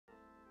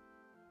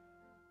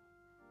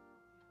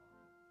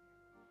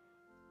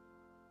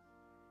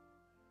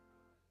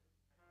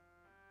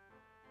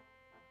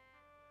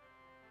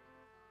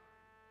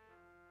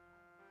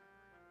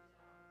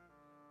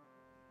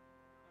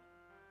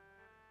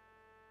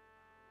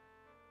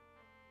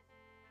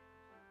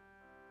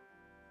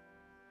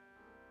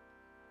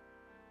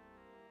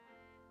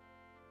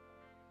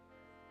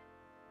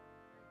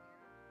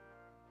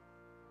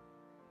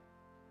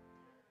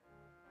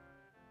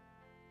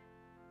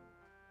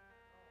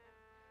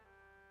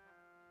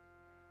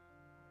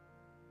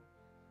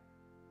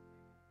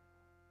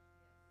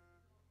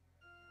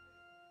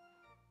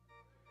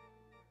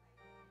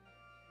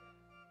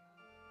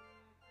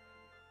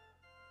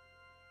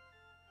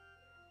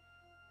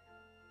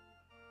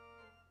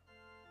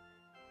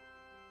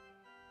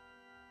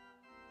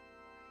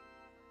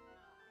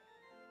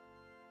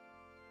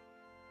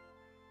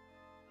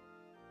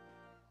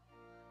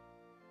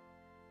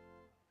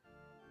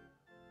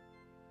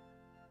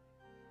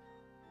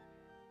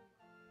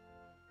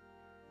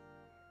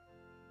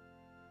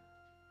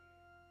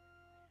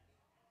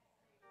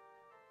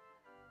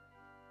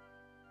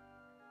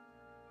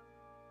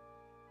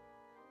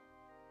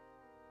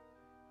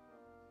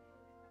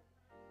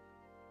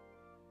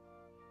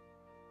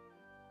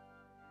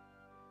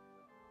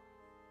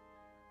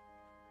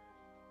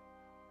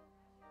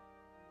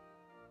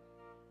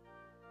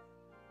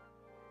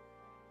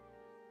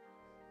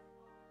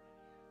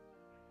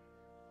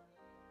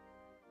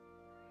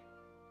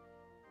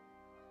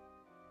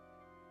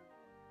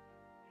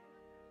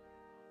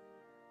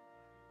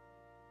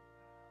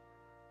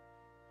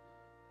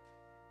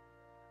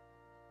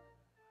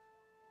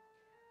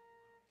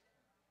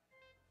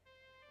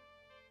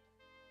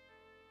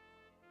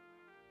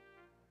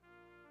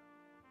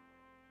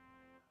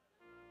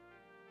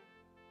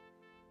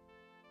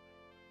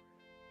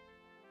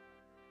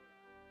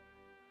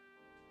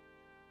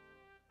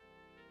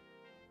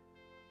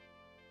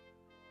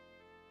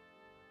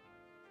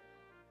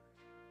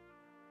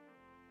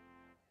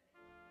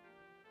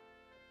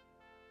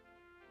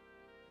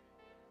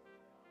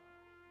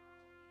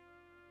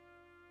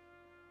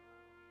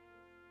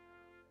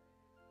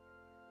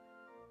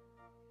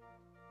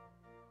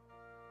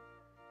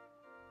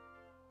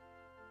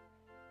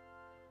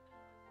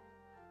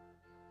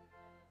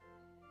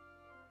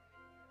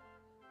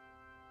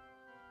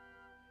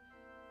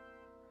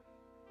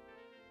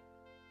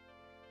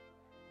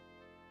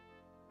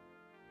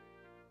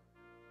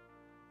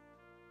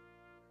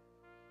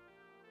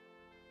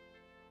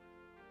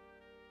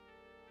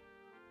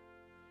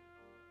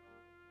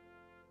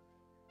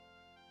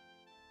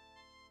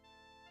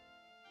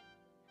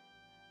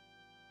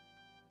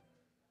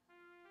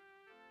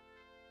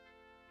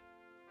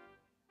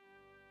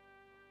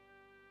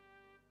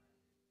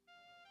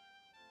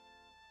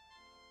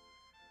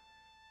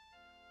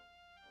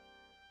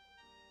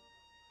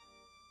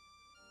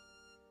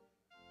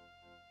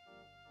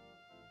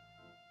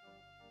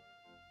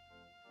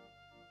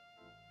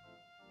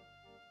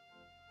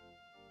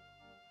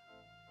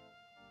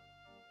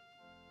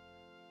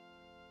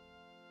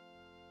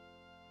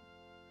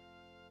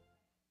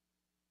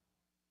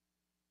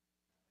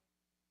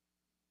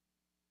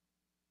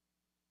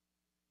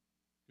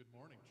Good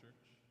morning,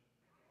 church.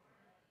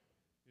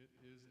 It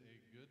is a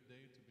good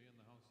day to be in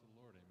the house of the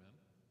Lord, amen.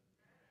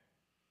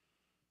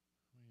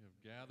 We have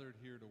gathered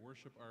here to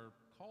worship. Our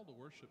call to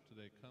worship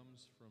today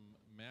comes from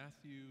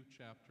Matthew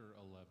chapter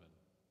 11.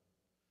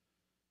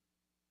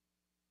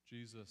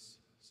 Jesus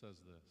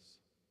says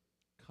this,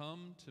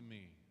 "Come to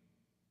me,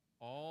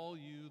 all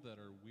you that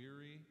are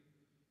weary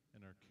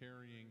and are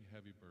carrying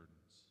heavy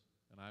burdens,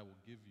 and I will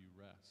give you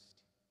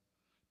rest.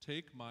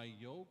 Take my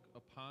yoke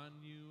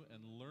upon you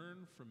and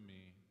learn from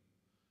me,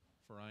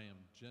 for I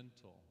am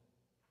gentle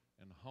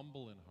and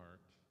humble in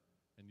heart,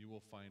 and you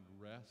will find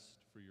rest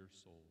for your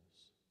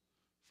souls.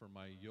 For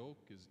my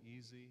yoke is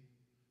easy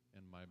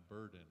and my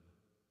burden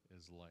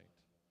is light."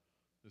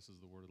 This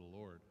is the word of the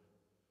Lord.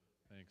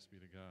 Thanks be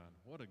to God.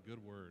 What a good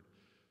word.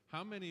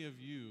 How many of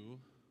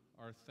you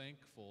are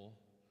thankful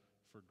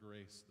for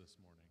grace this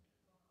morning?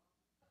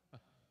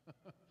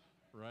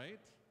 Right?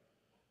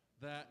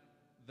 That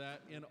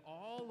in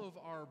all of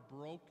our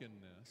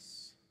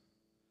brokenness,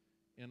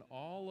 in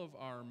all of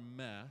our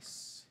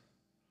mess,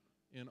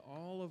 in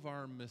all of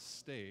our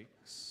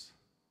mistakes,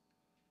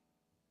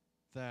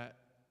 that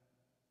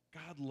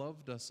God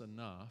loved us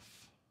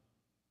enough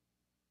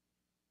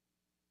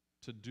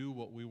to do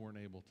what we weren't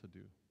able to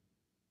do,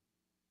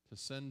 to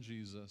send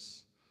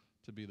Jesus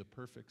to be the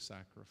perfect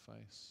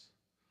sacrifice,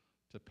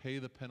 to pay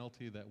the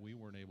penalty that we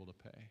weren't able to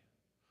pay,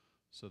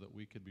 so that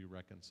we could be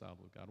reconciled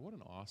with God. What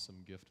an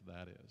awesome gift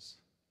that is.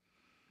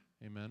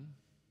 Amen.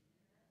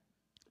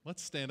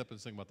 Let's stand up and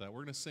sing about that.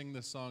 We're going to sing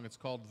this song. It's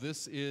called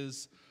 "This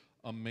Is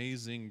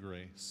Amazing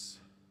Grace."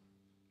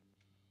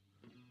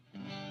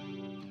 Who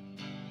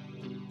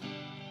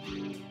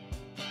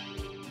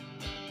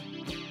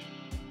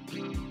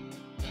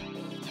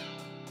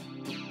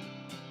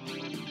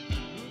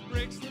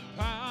breaks the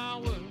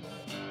power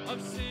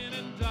of sin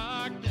and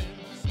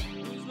darkness,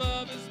 whose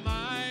love is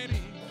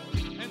mighty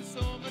and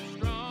so much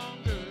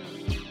stronger,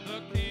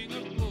 the King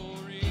of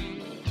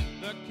glory,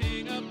 the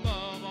King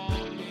above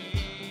all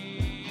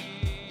kings,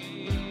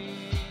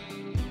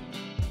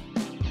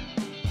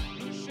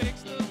 who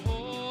shakes the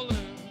whole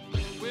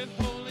earth with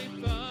holy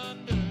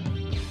thunder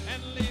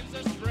and leaves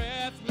us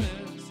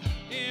breathless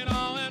in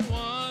awe and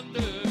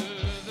wonder,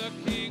 the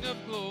King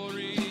of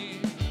glory,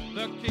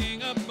 the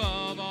King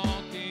above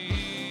all kings.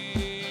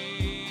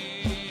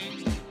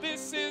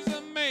 This is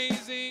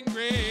amazing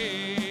grace.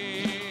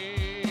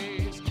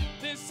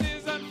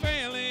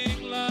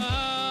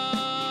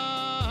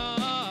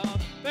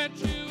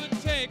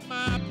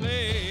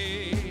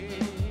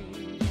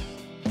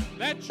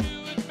 That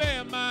you would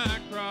bear my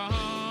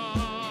cross,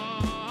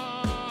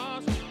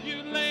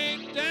 you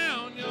laid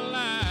down your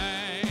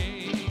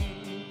life,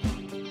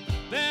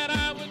 that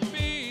I would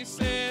be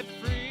set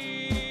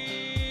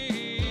free.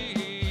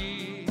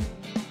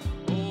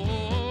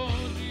 Oh,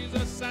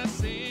 Jesus, I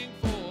sing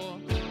for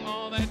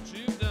all that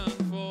you've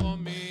done for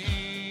me.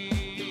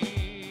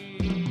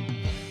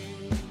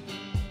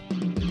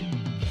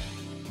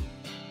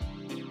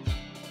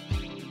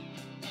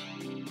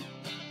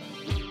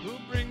 Who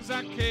brings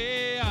our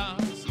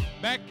chaos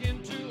back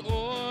into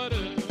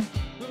order,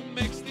 who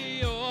makes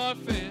the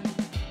orphan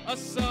a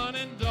son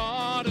and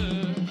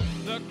daughter,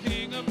 the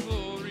King of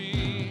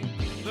glory,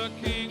 the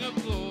King of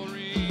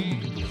glory,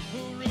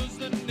 who rules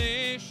the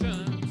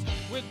nations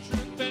with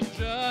truth and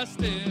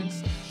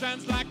justice,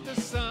 shines like the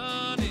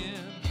sun in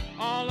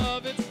all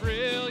of its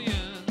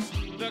brilliance,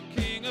 the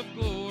King of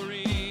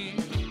glory,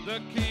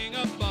 the King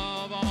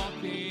above all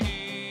kings.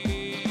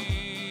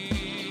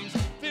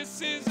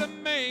 This is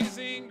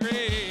amazing grace.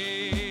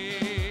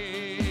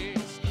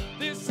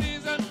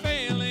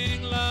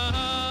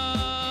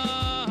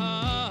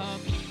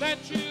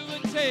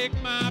 Take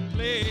my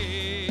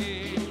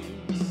place,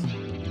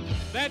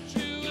 that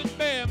you would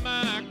bear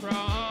my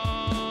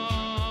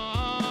cross,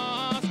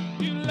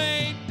 you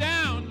laid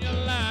down your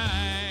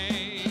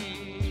life,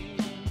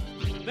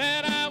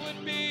 that I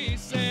would be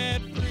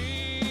set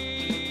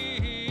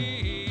free.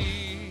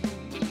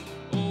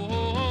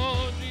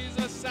 Oh,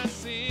 Jesus, I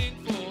sing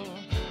for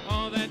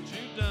all that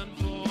you've done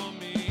for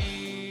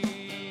me.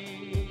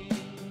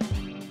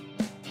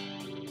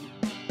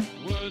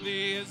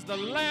 Worthy is the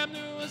Lamb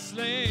who was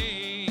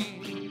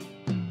slain,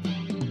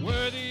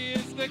 worthy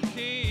is the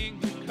King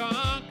who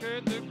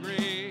conquered the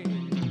grave.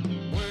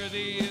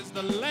 Worthy is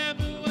the Lamb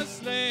who was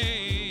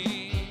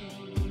slain.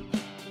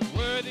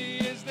 Worthy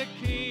is the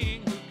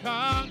King who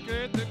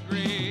conquered the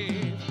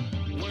grave.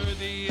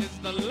 Worthy is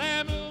the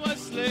Lamb who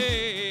was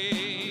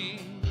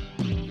slain.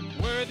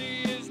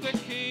 Worthy is the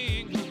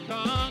King who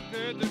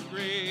conquered the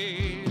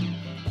grave.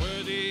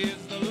 Worthy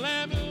is the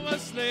Lamb who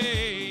was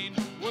slain.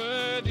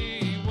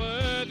 Worthy,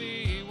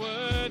 worthy,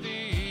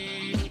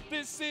 worthy.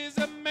 This is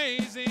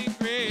amazing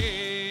grace.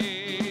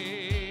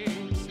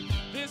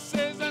 This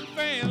is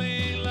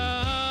unfailing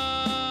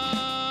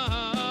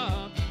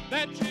love,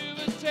 that you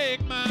would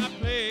take my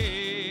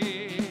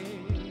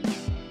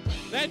place,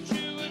 that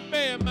you would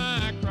bear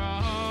my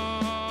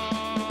cross,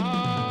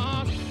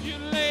 you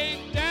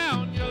laid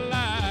down your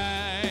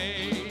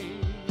life,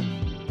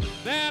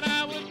 that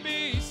I would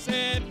be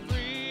set free.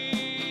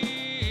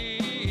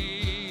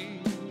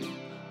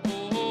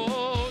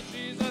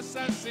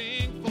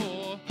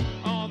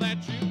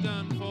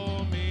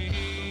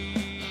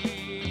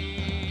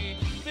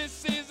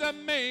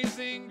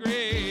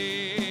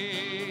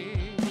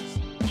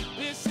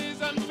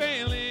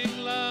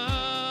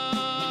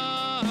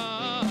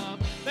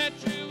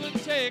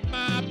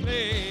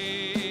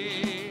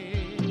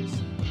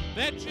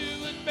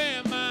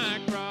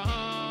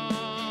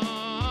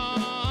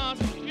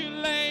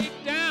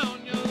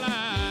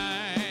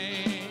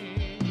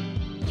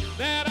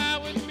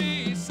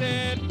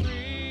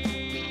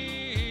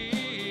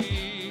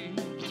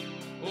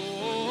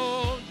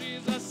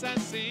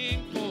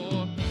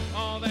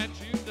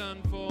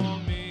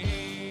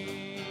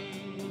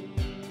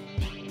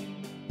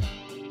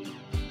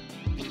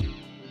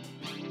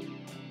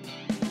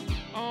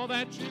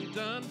 what you've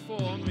done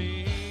for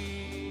me.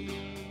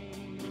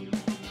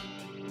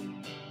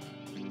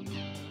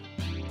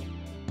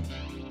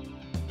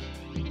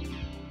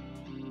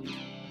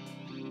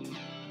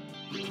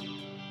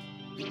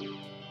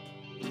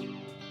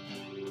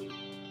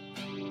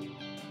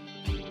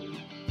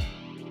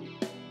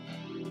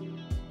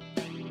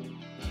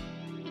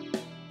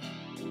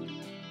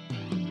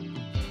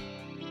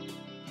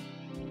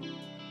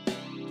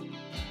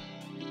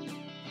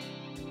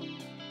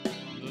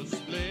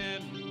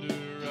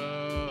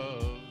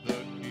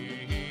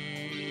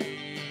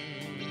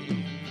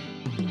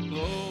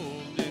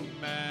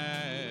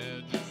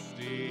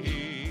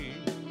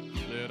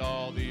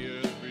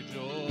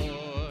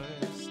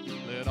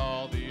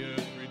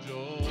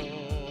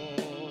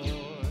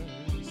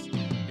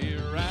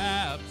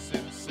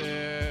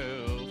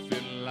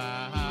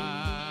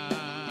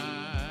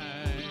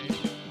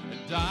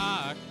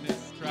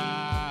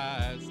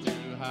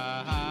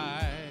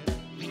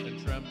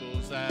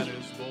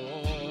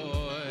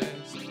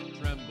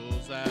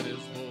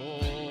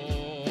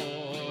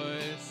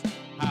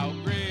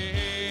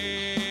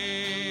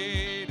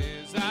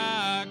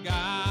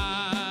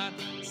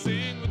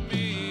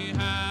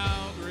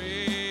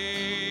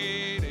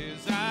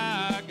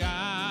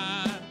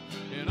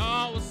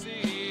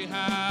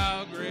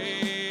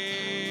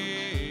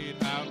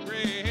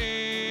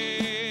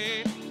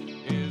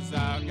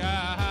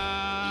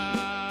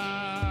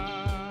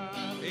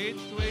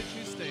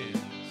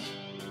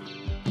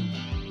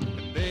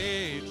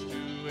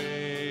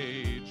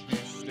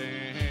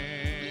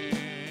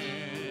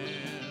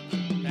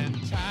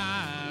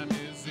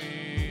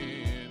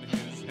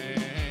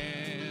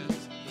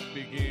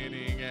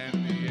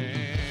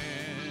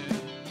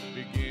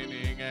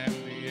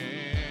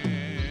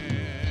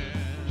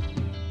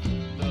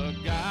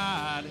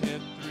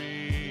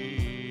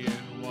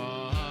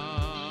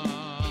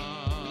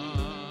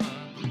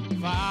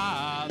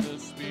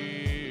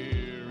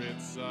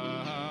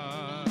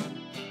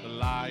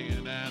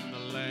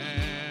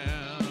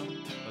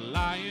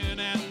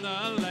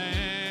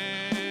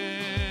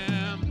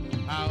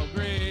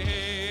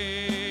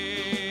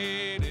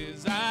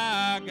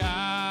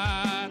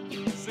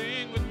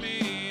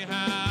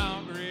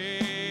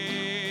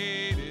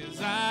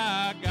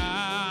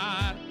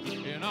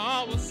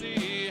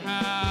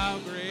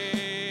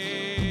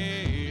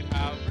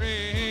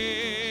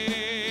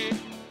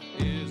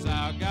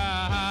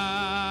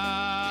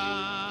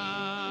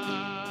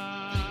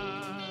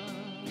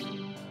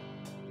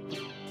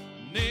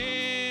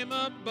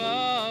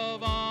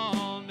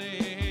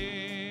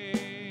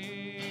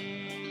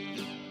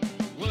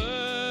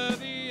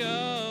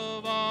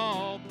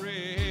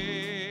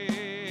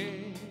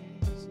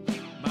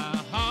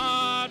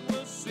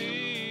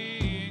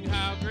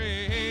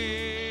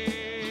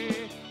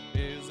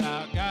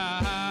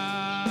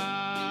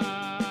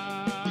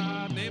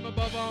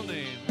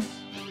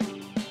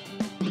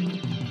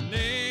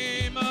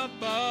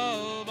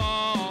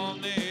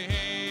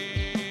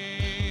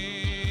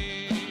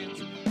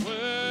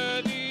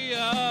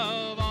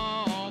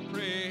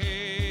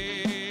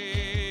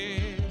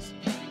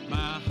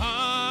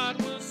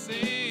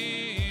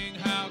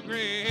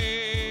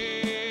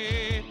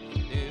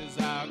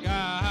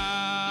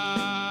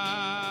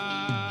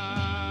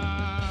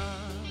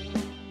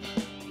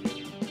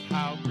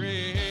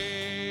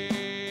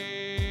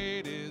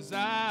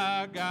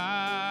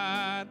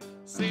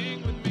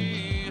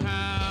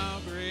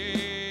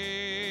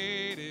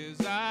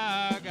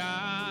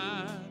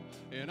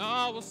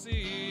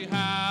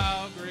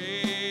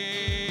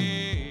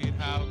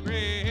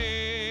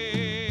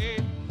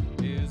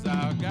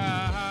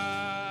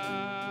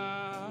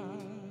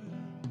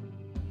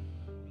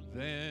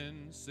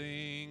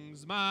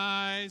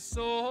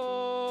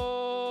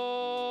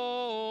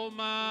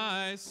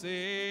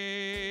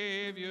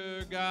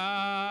 Savior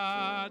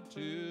God,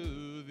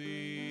 to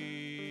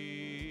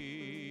thee.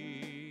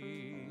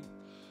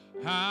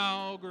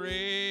 How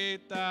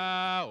great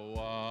thou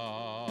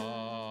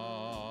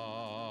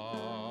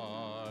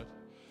art,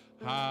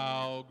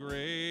 how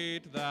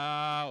great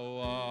thou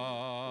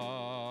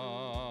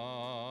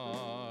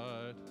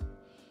art.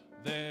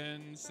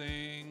 Then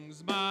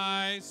sings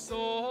my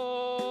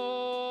soul,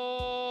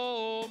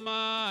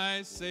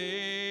 my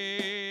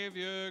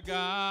Savior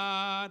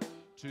God,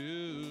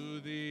 to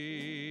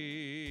thee.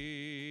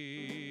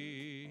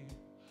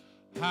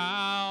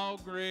 How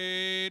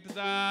great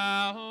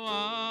thou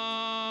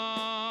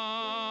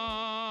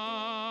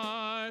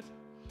art,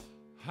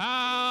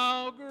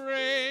 how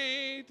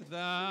great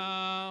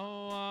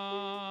thou art.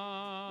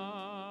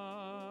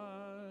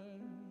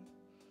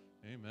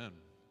 Amen.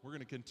 We're going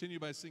to continue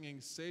by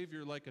singing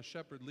Savior Like a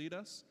Shepherd Lead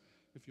Us.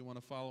 If you want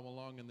to follow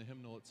along in the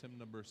hymnal, it's hymn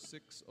number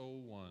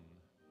 601.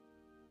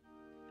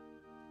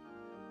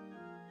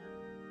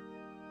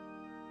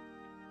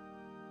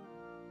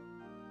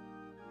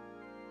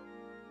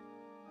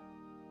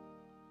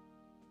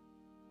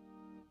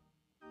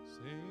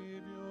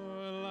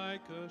 Savior,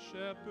 like a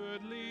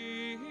shepherd,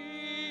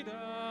 lead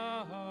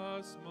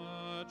us,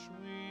 much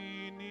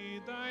we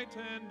need thy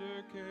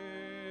tender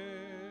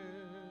care.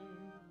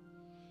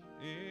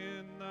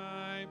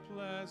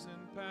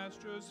 pleasant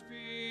pastures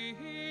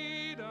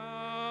feed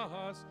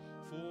us,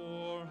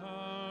 for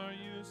our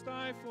use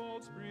thy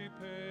folds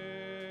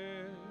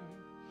prepare.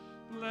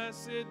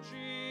 Blessed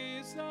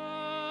Jesus,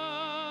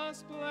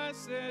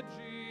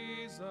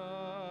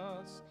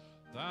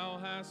 thou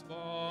hast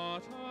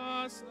bought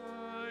us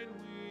thine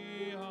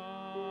we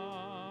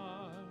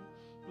are.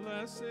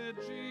 Blessed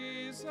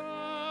Jesus,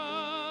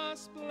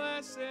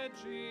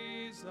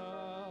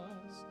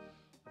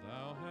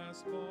 thou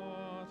hast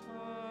bought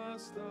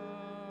us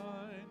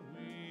thine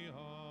we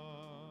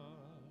are.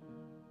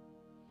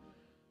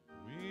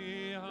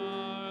 We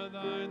are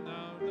thine,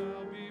 now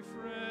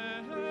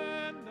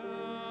befriend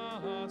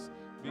us,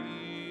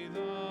 be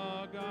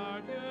the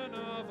guardian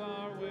of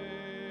our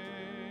way.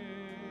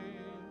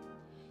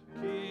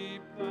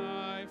 Keep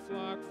thy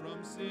flock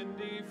from sin,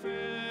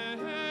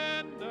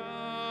 defend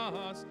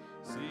us,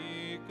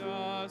 seek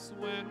us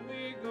when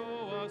we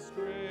go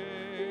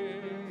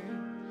astray.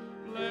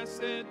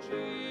 Blessed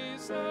Jesus,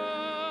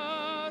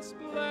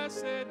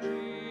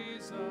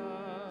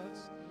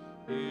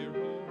 hear, O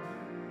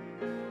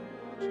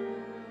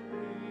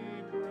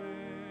we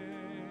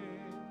pray.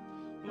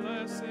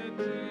 Blessed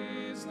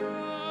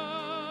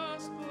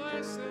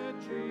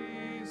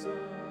Jesus,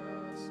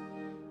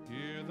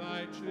 hear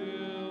thy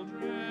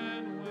children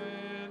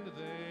when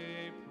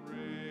they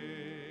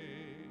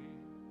pray.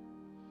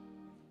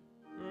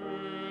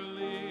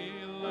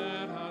 Early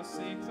let us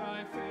seek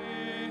thy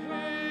favor,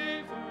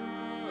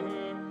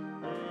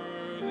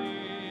 early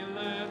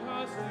let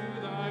us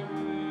do thy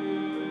will.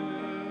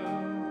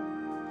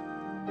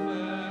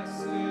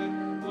 Blessed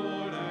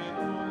Lord and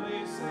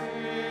only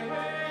Savior,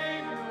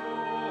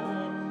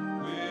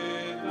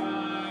 with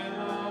thy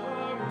love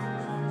our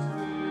bosoms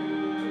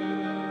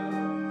fill.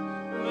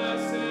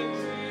 Blessed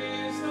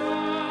Jesus,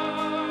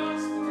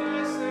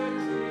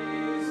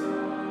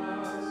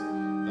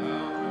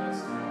 thou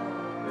hast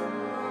taught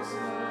us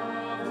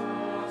love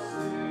us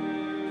still.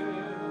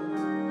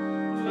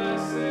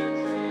 Blessed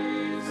Jesus,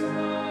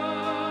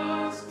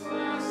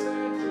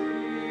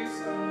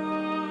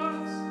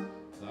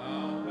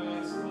 thou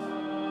hast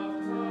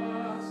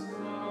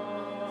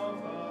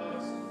loved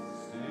us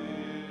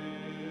still.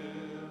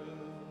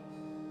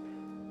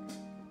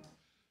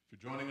 If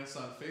you're joining us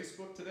on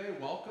Facebook today,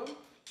 welcome.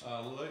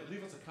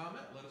 Leave us a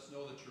comment. Let us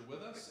know that you're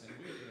with us, and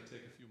we are going to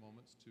take a few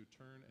moments to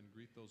turn and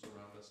greet those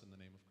around us in the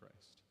name of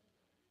Christ.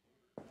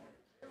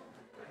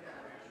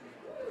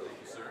 Thank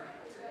you, sir.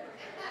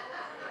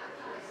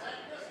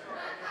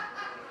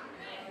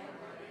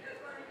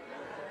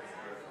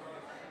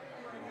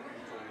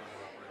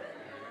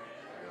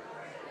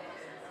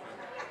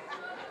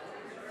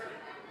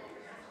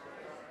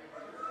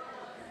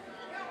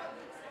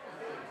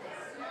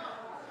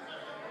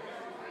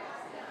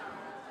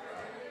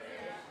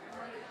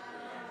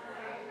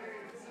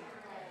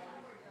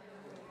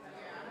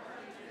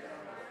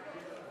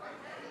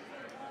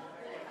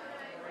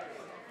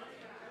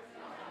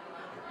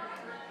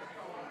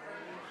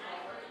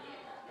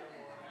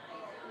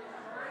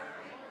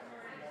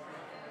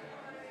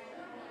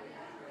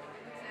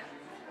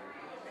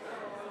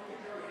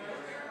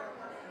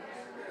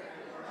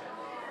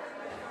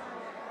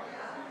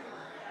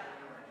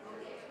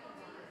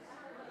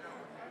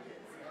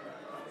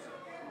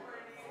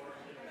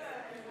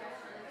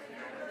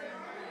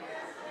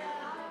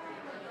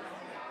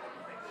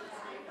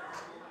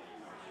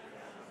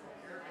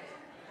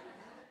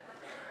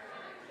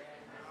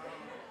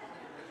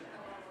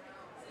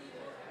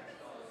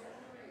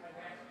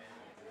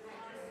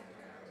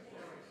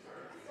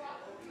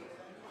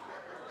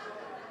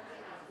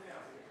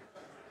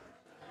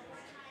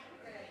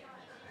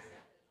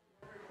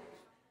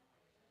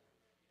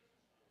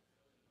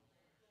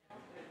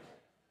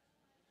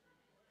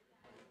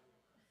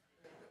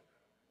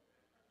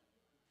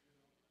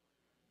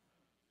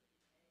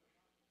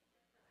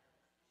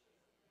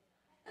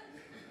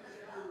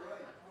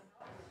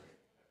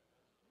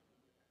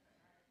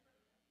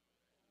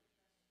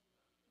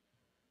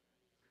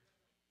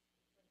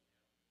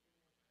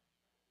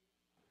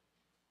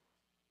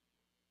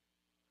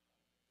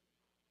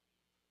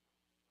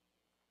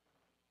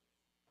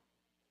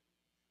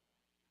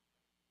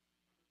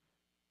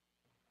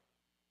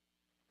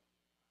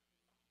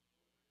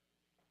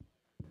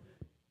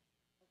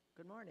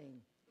 Good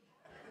morning.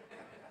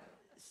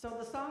 So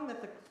the song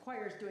that the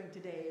choir is doing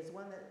today is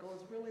one that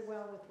goes really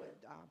well with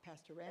what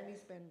Pastor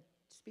Randy's been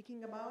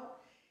speaking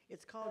about.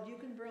 It's called You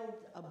Can Build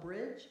a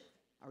Bridge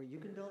or You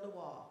Can Build a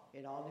Wall.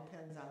 It all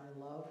depends on the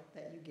love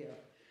that you give.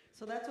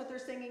 So that's what they're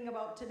singing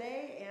about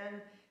today, and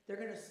they're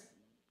going to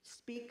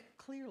speak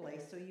clearly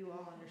so you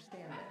all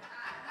understand it.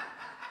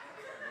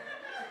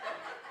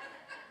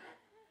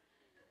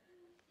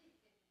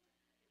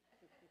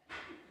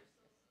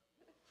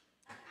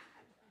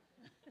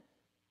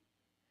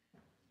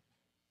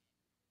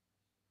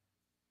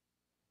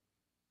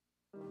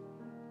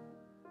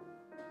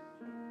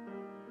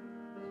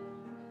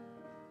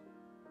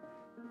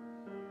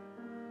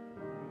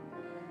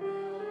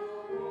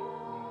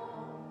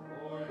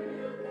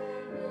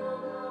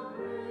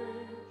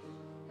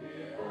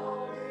 It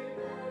all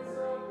depends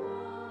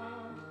upon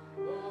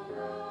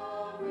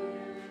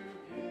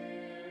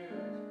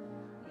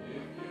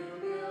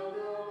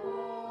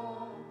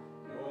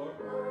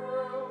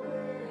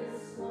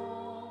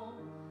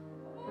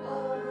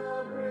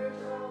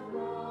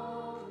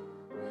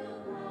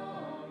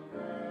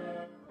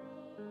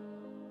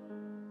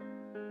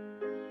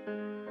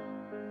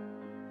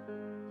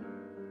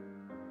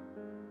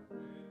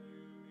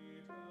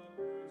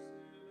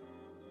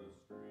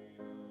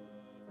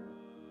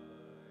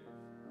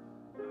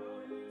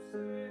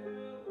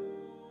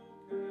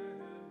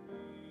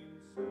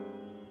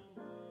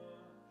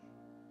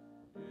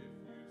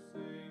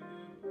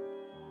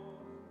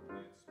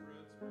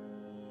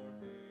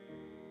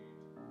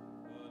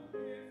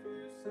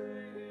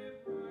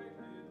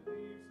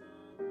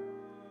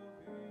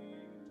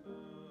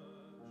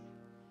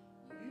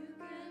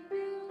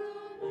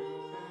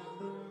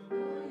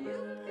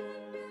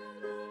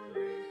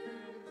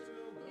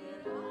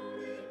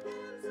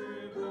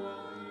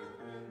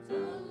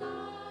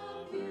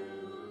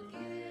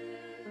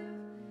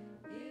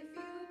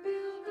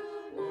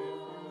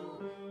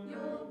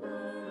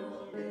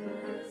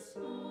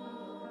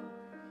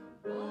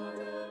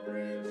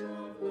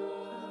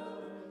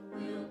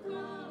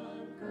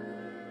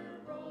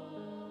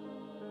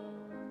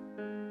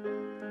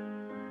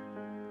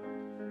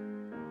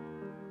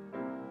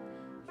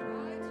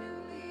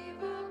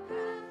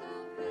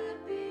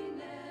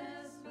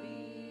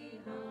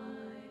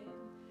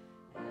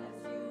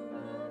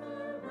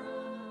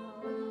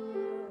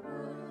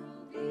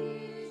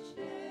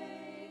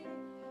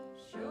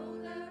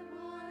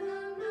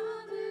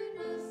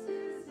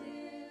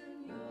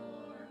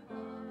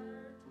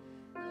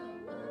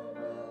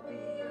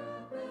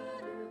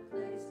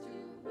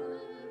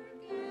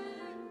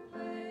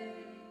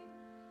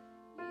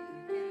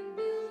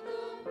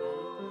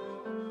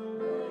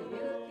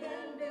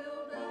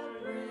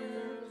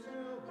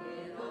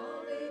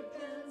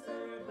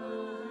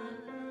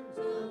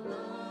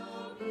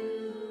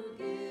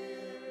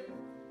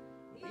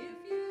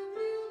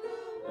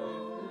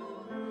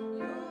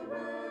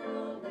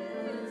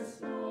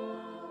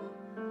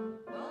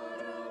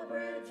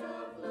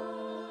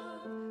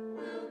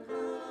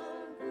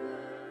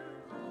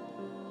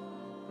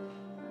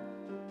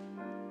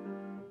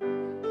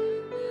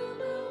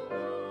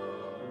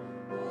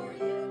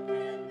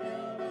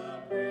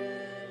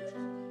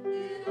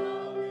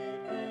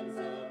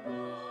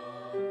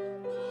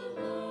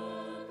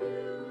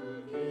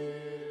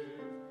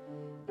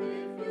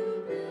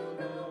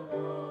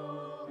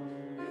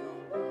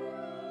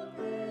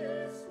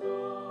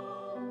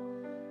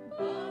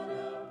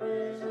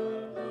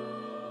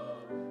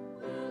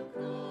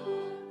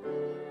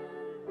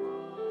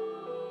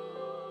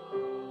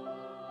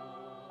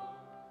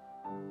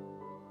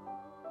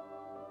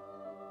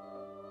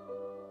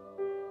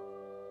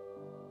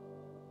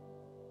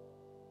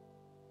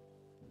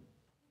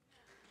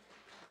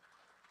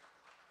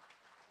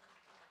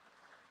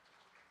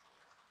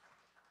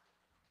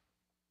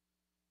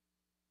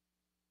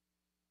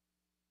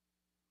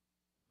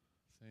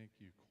Thank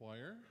you,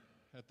 choir.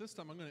 At this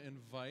time, I'm going to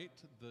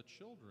invite the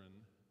children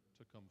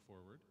to come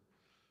forward.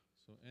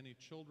 So any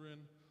children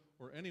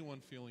or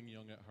anyone feeling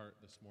young at heart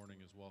this morning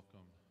is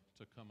welcome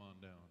to come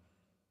on down.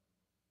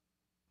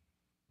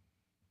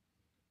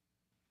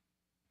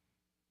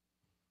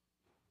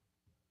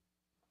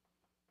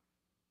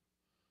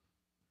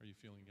 Are you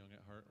feeling young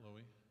at heart,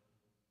 Loie?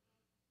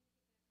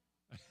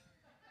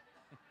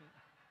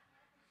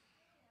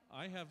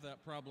 I have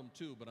that problem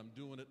too, but I'm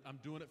doing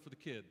it for the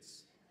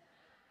kids.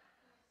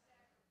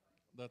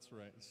 That's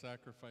right,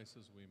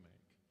 sacrifices we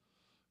make.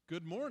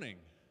 Good morning.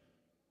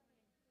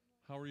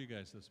 How are you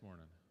guys this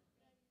morning?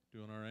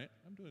 Doing all right?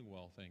 I'm doing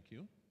well, thank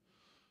you.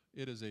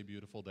 It is a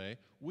beautiful day.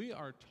 We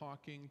are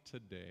talking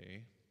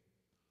today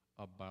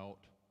about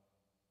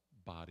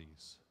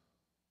bodies.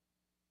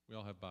 We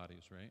all have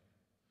bodies, right?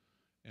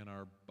 And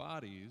our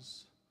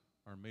bodies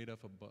are made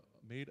up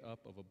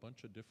of a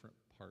bunch of different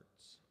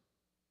parts,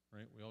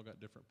 right? We all got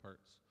different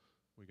parts.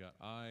 We got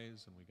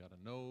eyes, and we got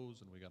a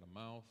nose, and we got a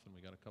mouth, and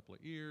we got a couple of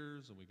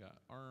ears, and we got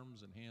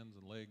arms and hands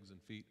and legs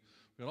and feet.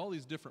 We got all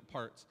these different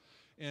parts.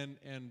 And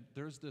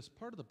there's this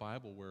part of the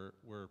Bible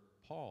where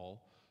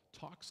Paul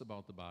talks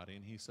about the body,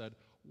 and he said,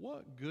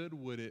 what good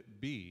would it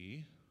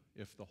be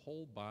if the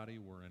whole body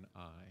were an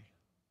eye?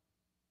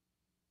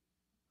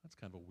 That's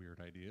kind of a weird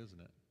idea, isn't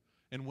it?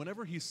 And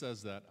whenever he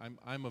says that,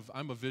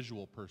 I'm a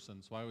visual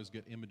person, so I always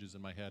get images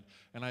in my head,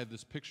 and I have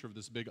this picture of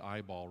this big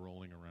eyeball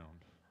rolling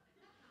around.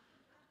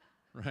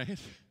 Right?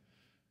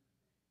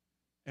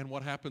 And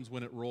what happens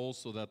when it rolls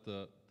so that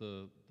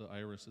the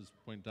iris is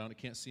pointed down? It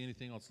can't see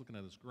anything. It's looking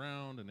at this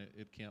ground, and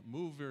it can't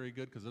move very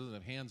good because it doesn't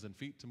have hands and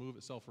feet to move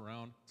itself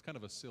around. It's kind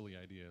of a silly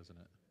idea, isn't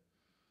it?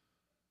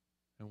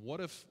 And what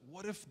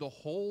if the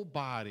whole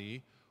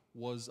body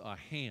was a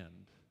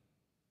hand?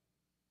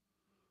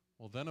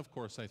 Well, then, of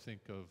course, I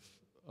think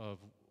of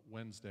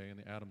Wednesday and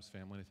the Addams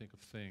family, and I think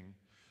of Thing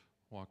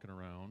walking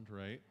around,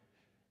 right?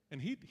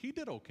 And he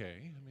did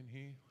okay. I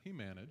mean, he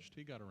managed.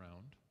 He got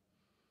around.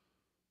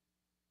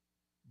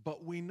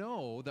 But we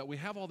know that we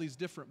have all these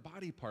different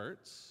body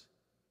parts,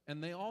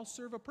 and they all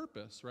serve a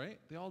purpose, right?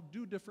 They all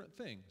do different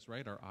things,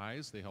 right? Our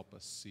eyes, they help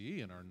us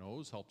see, and our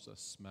nose helps us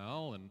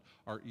smell, and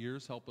our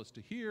ears help us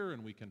to hear,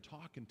 and we can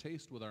talk and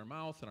taste with our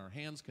mouth, and our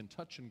hands can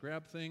touch and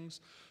grab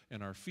things,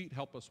 and our feet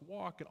help us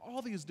walk, and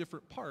all these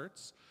different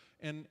parts.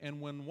 And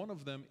when one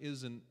of them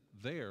isn't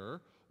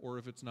there, or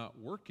if it's not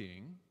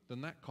working, then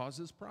that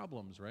causes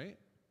problems, right?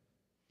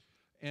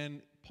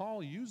 And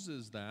Paul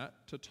uses that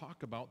to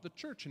talk about the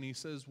church, and he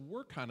says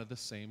we're kind of the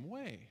same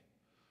way.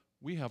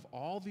 We have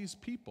all these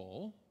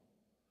people,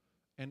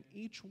 and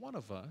each one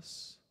of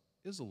us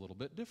is a little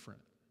bit different.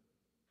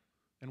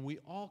 And we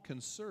all can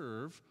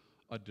serve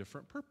a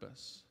different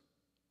purpose,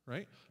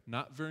 right?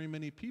 Not very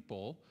many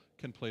people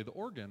can play the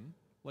organ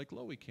like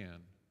Loie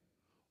can,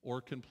 or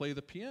can play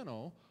the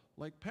piano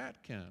like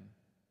Pat can,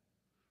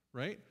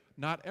 right?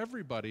 Not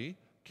everybody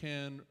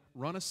can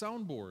run a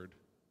soundboard.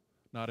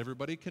 Not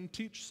everybody can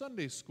teach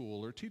Sunday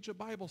school or teach a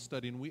Bible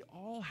study, and we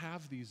all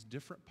have these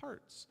different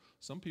parts.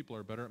 Some people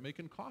are better at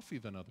making coffee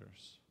than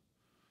others.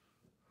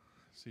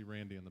 See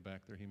Randy in the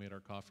back there. He made our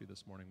coffee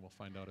this morning. We'll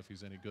find out if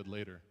he's any good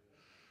later.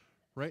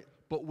 Right?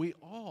 But we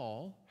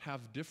all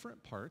have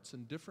different parts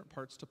and different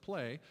parts to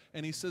play,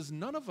 and he says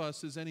none of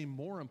us is any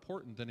more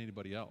important than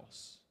anybody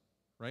else.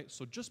 Right?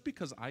 So just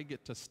because I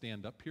get to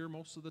stand up here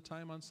most of the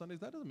time on Sundays,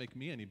 that doesn't make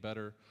me any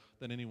better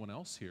than anyone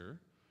else here.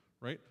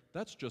 Right?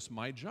 That's just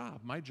my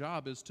job. My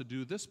job is to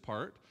do this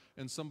part,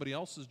 and somebody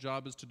else's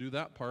job is to do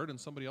that part, and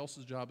somebody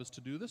else's job is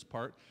to do this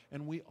part,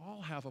 and we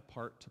all have a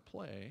part to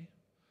play,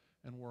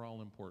 and we're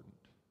all important.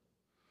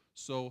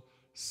 So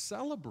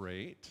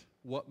celebrate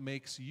what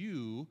makes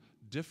you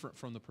different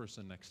from the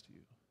person next to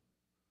you.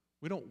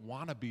 We don't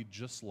want to be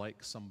just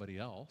like somebody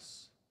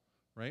else,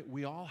 right?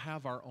 We all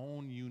have our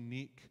own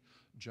unique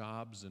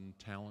jobs and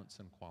talents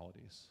and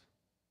qualities.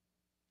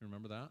 You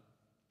remember that?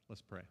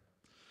 Let's pray.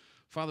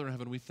 Father in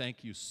heaven, we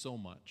thank you so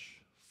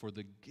much for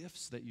the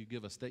gifts that you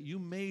give us, that you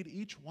made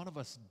each one of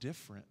us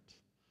different.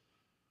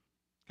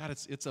 God,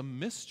 it's a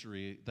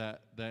mystery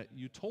that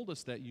you told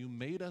us that you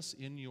made us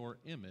in your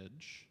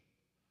image,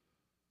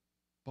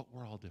 but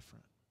we're all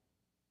different.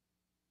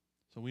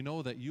 So we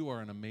know that you are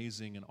an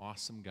amazing and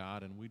awesome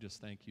God, and we just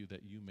thank you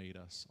that you made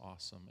us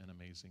awesome and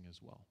amazing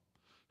as well.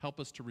 Help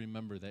us to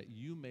remember that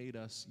you made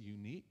us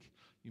unique,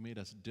 you made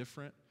us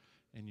different,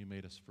 and you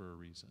made us for a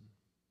reason.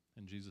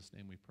 In Jesus'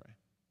 name we pray.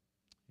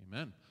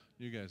 Amen.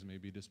 You guys may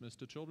be dismissed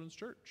to Children's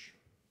Church.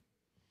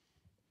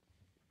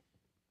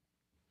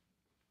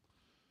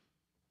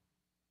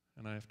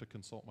 And I have to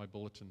consult my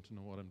bulletin to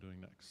know what I'm doing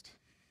next.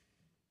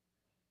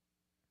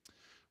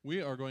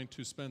 We are going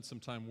to spend some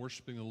time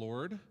worshiping the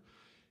Lord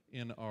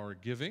in our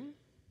giving.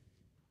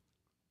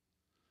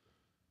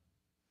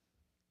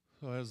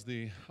 So as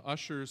the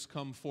ushers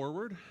come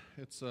forward,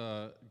 it's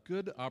a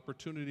good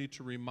opportunity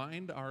to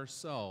remind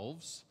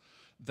ourselves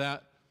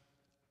that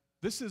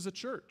this is a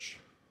church.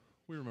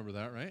 We remember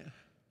that, right?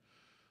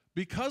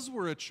 Because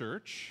we're a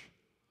church,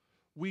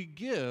 we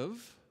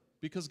give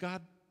because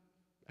God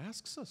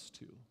asks us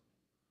to.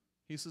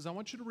 He says, I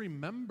want you to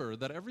remember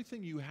that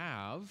everything you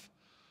have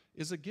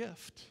is a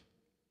gift.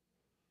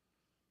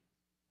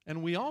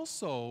 And we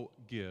also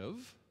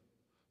give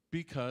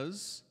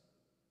because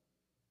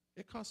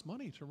it costs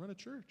money to run a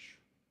church.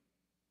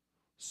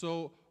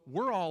 So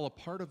we're all a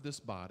part of this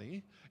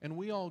body, and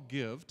we all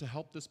give to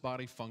help this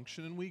body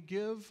function, and we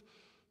give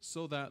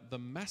so that the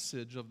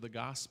message of the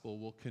gospel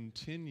will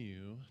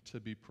continue to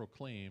be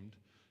proclaimed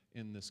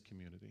in this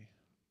community.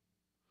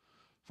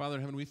 Father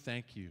in heaven, we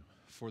thank you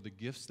for the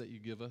gifts that you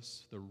give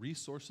us, the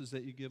resources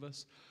that you give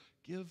us.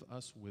 Give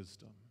us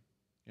wisdom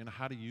in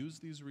how to use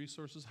these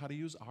resources, how to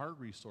use our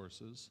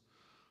resources,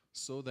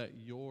 so that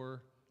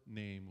your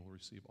name will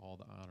receive all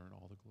the honor and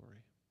all the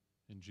glory.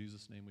 In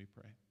Jesus' name we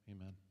pray.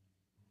 Amen.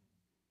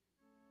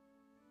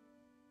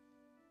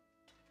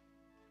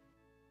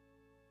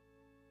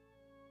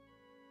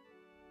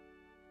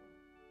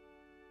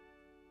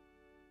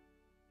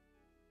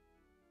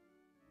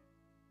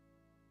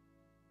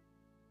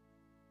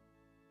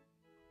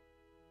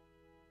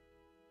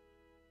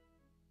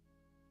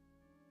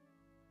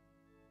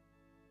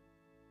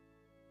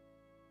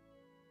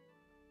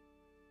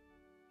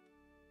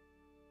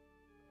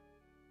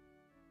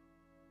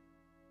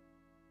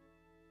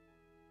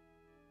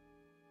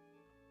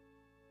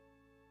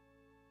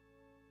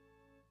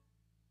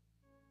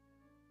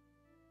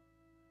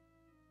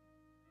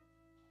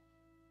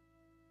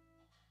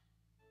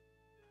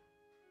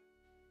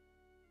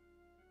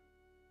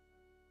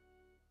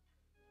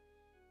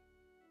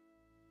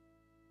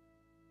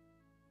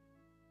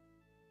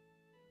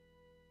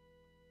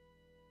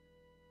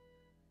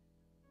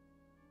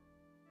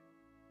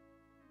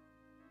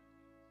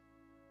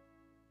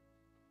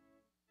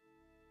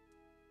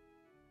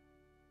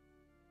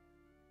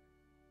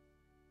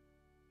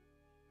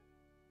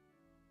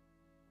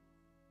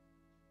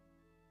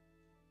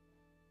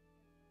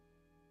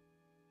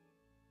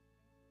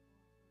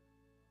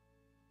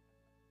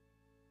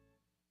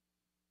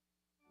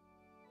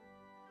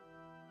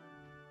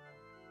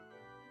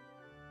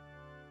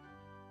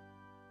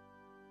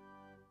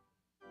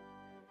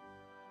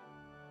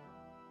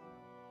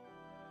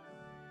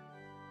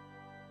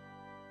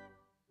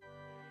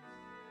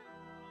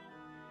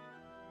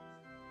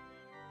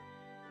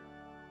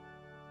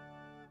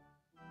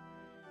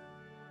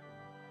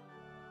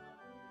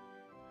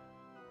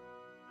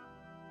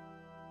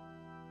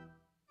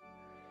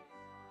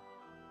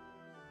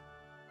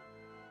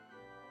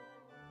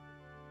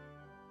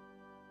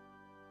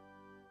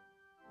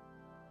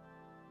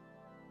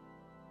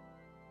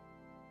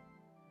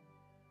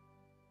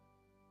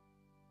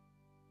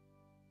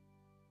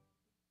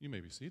 You may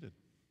be seated.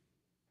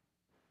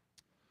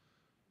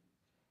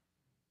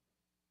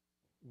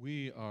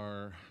 We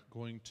are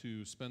going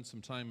to spend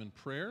some time in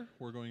prayer.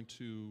 We're going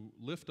to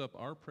lift up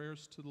our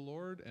prayers to the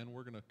Lord, and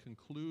we're going to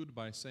conclude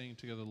by saying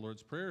together the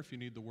Lord's Prayer. If you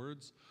need the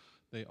words,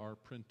 they are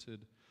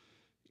printed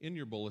in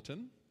your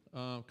bulletin.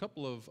 A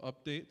couple of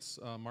updates.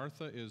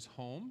 Martha is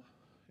home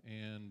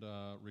and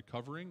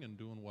recovering and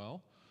doing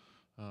well.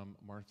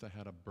 Martha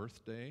had a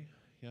birthday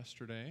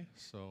yesterday,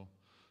 so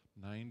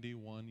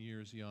 91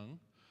 years young.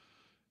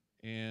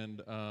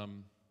 And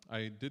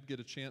I did get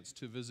a chance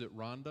to visit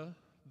Rhonda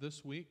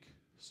this week.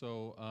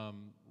 So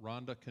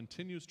Rhonda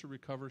continues to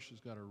recover.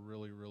 She's got a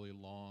really, really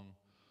long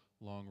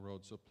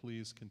road. So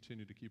please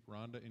continue to keep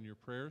Rhonda in your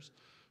prayers.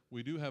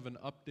 We do have an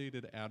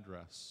updated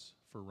address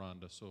for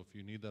Rhonda. So if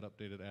you need that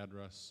updated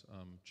address,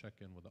 check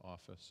in with the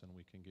office and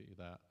we can get you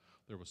that.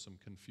 There was some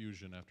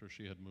confusion after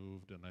she had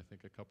moved, and I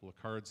think a couple of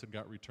cards had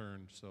got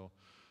returned. So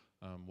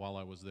while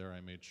I was there,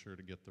 I made sure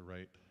to get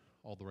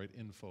all the right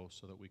info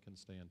so that we can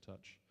stay in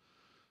touch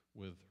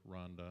with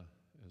Rhonda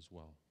as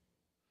well.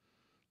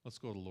 Let's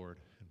go to the Lord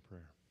in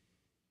prayer.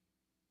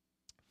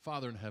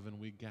 Father in heaven,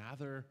 we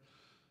gather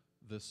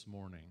this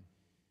morning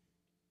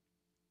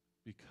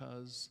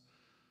because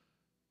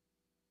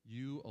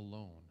you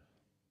alone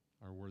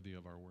are worthy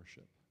of our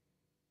worship.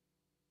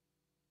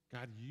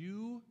 God,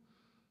 you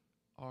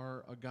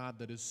are a God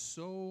that is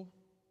so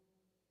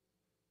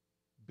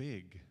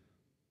big.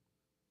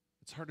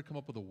 It's hard to come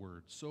up with a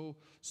word. So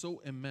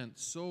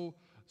immense,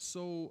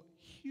 so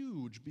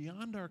huge,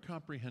 beyond our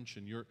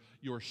comprehension.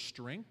 Your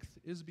strength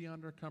is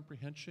beyond our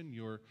comprehension.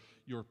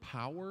 Your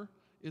power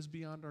is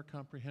beyond our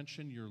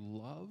comprehension. Your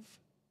love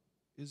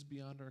is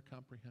beyond our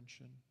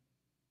comprehension.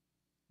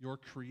 Your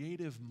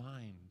creative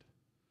mind.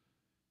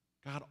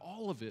 God,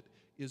 all of it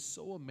is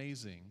so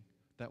amazing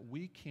that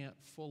we can't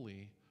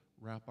fully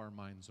wrap our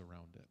minds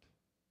around it.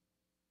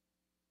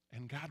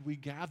 And God, we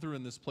gather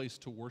in this place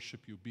to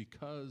worship you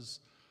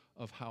because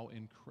of how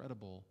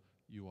incredible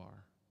you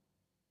are.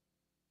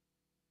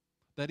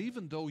 That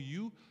even though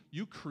you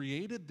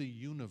created the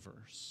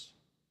universe,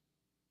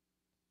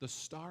 the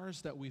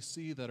stars that we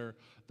see that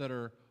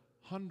are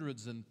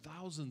hundreds and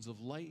thousands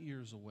of light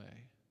years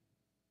away,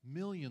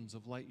 millions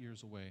of light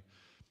years away,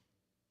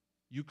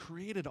 you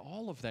created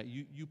all of that.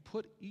 You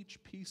put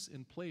each piece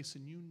in place,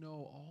 and you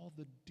know all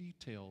the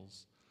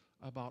details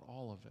about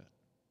all of it.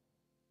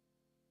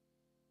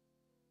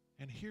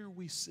 And here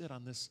we sit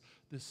on this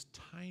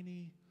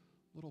tiny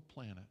little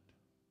planet.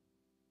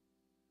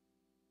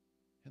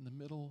 in the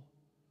middle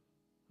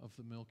of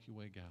the Milky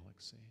Way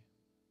galaxy.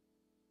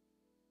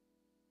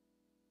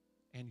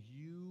 And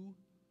you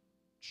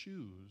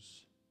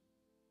choose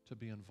to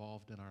be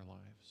involved in our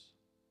lives.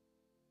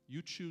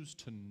 You choose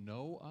to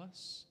know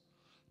us,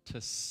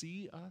 to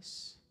see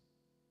us.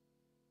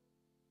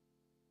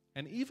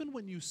 And even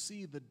when you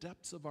see the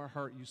depths of our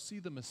heart, you see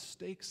the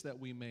mistakes that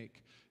we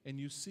make, and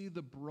you see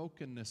the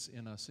brokenness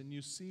in us, and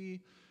you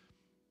see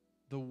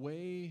the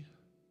way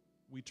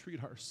we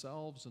treat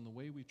ourselves and the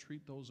way we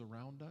treat those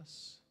around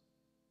us,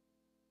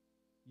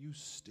 you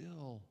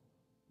still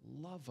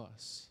love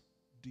us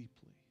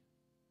deeply.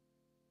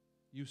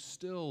 You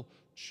still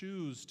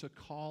choose to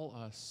call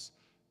us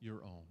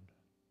your own.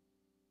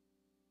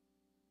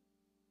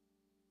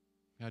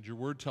 God, your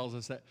word tells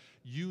us that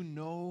you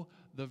know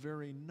the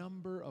very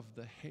number of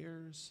the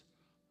hairs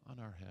on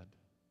our head.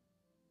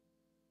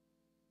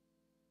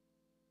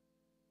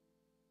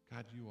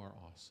 God, you are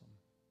awesome.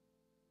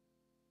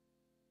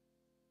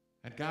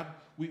 And God,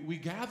 we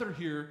gather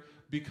here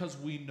because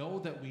we know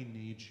that we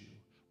need you.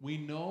 We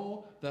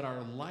know that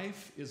our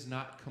life is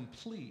not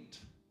complete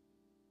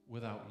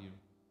without you.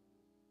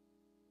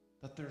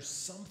 That there's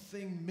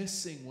something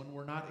missing when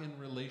we're not in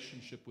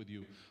relationship with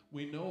you.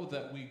 We know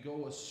that we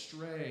go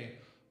astray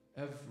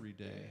every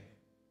day.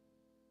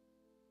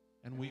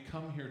 And we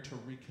come here to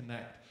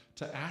reconnect,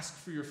 to ask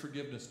for your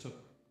forgiveness,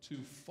 to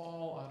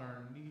fall on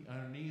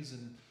our knees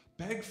and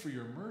beg for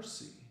your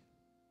mercy.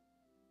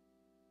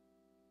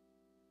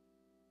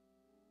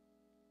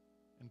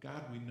 And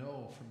God, we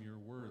know from your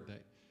word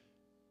that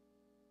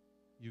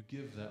you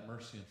give that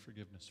mercy and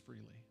forgiveness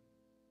freely.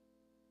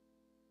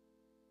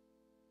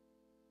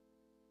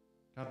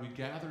 God, we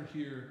gather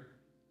here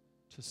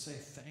to say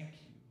thank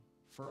you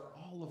for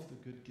all of the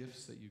good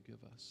gifts that you give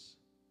us.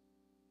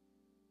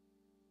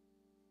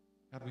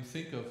 God, we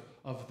think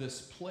of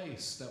this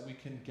place that we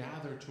can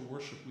gather to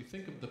worship. We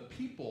think of the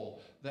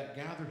people that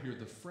gather here,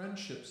 the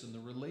friendships and the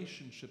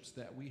relationships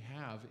that we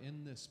have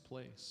in this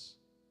place.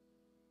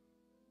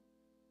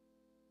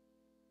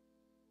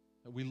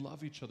 That we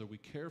love each other, we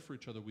care for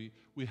each other,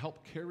 we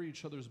help carry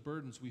each other's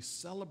burdens, we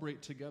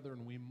celebrate together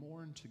and we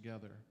mourn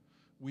together.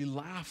 We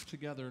laugh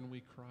together and we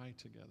cry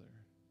together.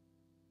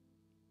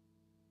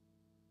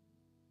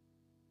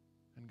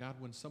 And God,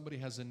 when somebody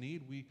has a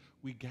need,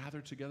 we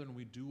gather together and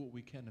we do what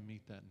we can to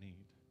meet that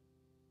need.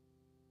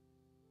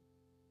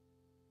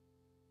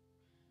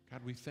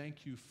 God, we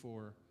thank you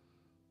for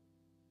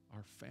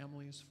our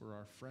families, for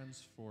our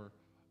friends, for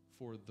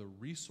the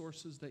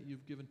resources that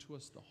you've given to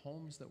us, the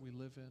homes that we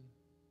live in.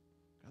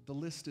 God, the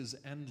list is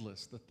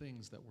endless, the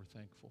things that we're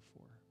thankful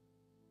for.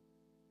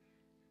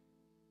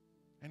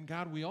 And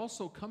God, we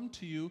also come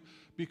to you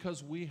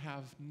because we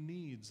have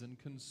needs and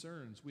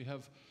concerns. We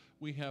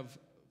have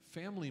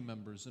family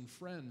members and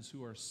friends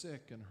who are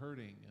sick and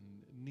hurting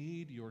and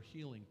need your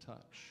healing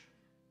touch.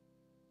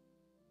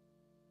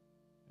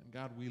 And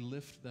God, we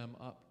lift them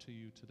up to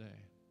you today.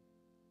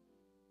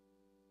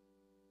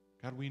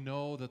 God, we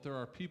know that there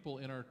are people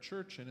in our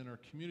church and in our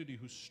community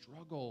who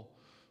struggle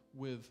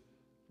with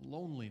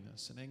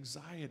loneliness and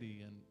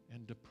anxiety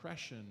and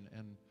depression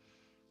and,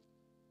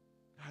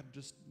 God,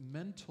 just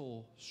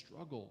mental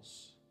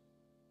struggles.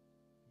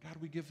 God,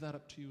 we give that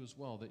up to you as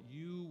well, that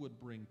you would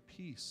bring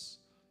peace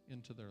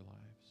into their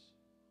lives.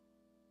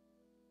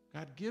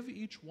 God, give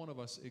each one of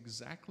us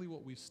exactly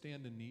what we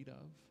stand in need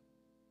of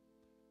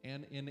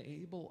and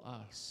enable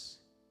us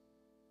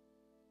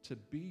to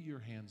be your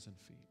hands and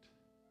feet,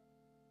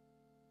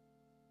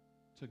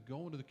 to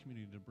go into the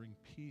community to bring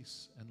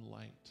peace and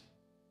light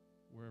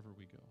wherever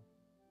we go.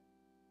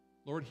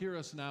 Lord, hear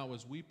us now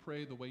as we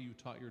pray the way you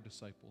taught your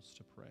disciples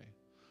to pray,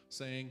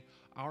 saying,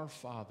 Our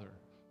Father,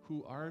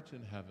 who art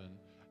in heaven,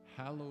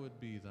 hallowed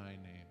be thy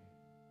name.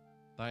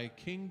 Thy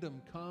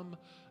kingdom come,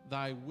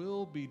 thy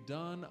will be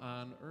done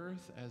on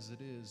earth as it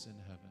is in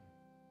heaven.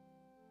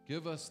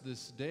 Give us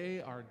this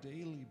day our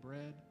daily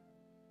bread,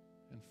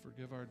 and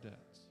forgive our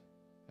debts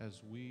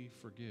as we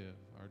forgive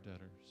our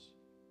debtors.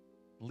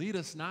 Lead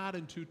us not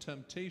into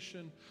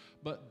temptation,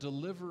 but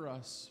deliver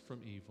us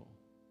from evil.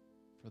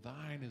 For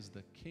thine is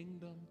the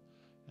kingdom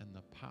and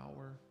the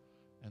power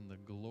and the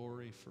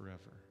glory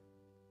forever.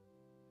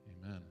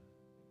 Amen.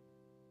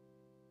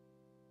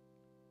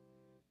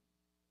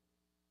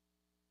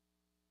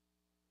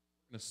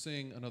 We're going to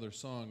sing another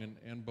song,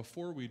 and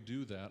before we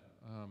do that,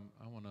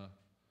 I want to,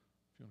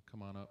 if you want to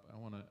come on up, I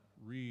want to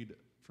read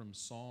from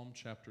Psalm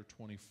chapter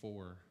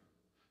 24,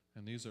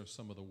 and these are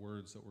some of the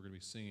words that we're going to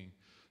be singing.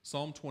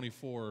 Psalm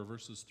 24,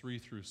 verses 3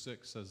 through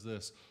 6 says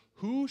this,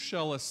 Who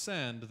shall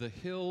ascend the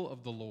hill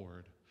of the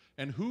Lord,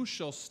 and who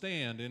shall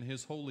stand in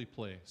his holy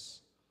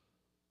place?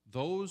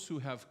 Those who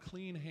have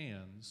clean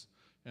hands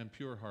and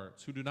pure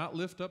hearts, who do not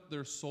lift up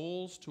their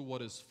souls to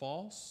what is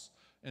false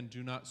and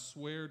do not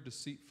swear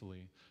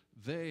deceitfully,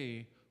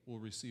 they will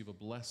receive a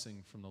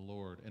blessing from the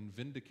Lord and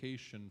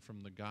vindication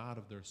from the God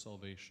of their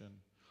salvation.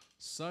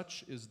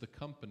 Such is the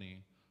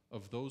company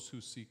of those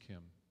who seek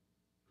him,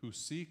 who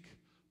seek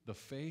the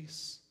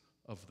face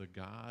of the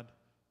God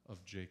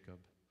of Jacob.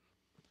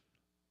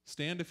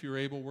 Stand if you're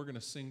able. We're going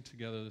to sing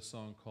together this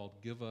song called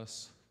Give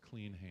Us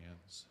Clean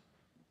Hands.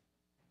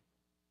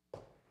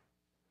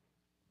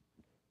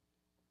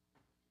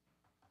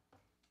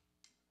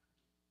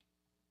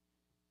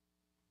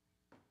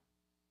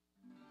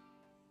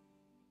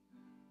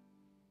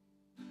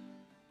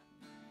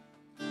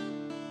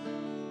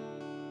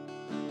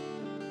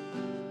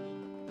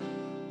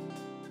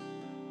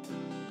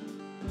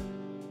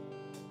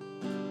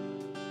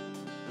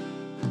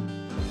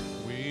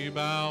 We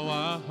bow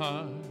our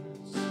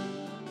hearts,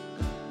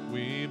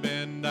 we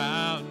bend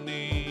our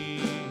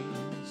knees.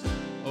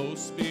 Oh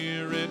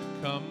Spirit,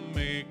 come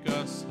make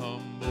us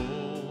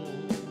humble.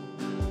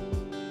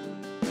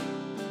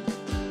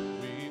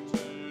 We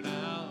turn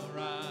our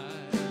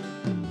eyes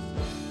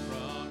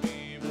from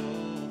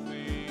evil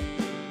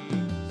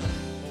things.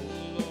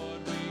 Oh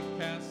Lord, we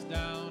cast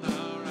down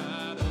our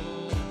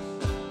idols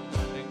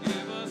and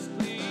give us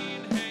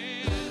clean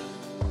hands,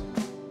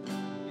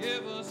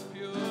 give us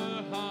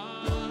pure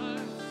hearts.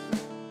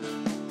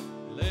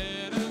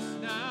 Let us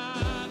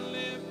not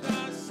lift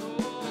our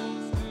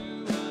souls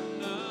to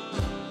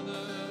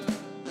another.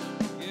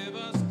 Give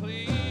us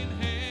clean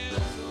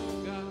hands,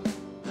 oh God.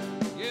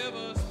 Give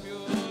us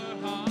pure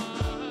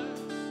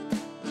hearts.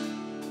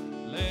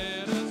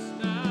 Let us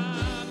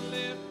not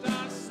lift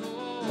our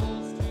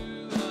souls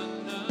to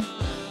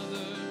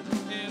another.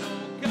 And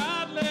oh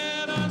God,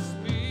 let us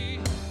be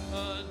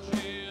a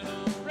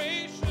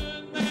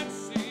generation that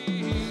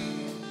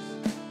seeks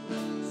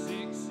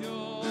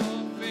your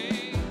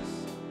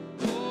face.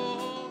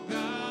 Oh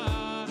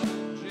God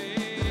of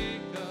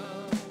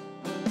Jacob,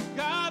 oh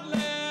God,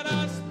 let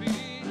us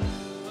be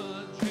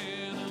a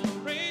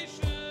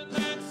generation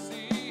that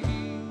seeks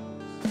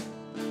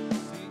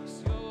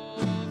your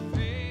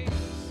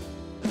face.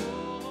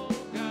 Oh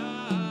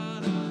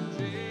God of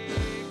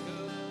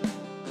Jacob.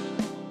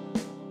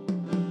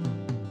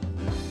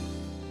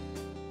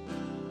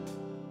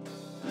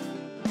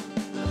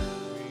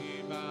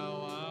 We bow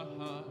our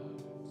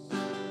hearts,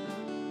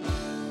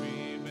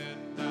 we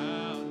bend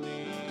our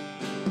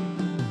knees.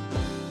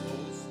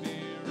 Oh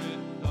Spirit,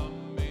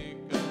 come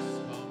make us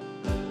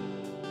humble.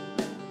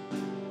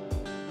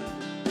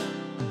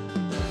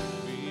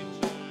 We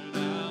turn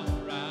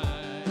our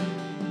eyes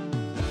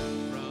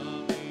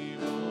from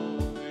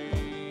evil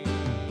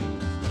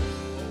things.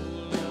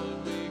 Oh Lord,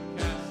 we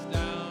cast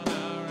down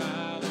our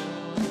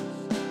idols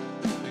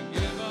and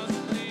give us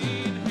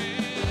clean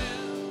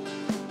hands,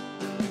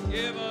 and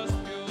give us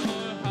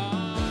pure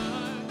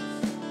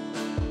hearts.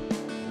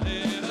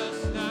 Let us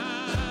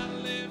not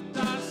lift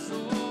our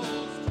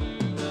souls to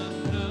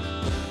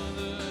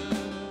another.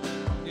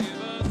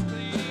 Give us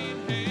clean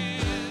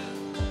hands,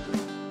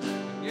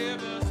 and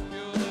give us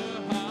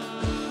pure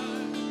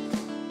hearts.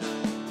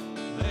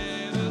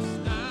 Let us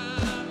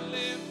not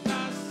lift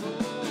our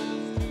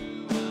souls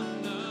to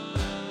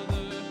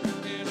another.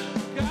 And oh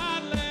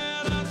God,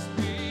 let us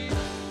be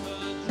a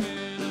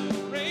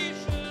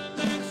generation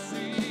that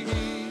seeks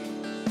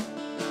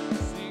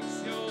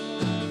your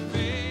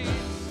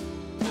face.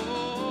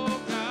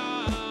 Oh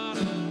God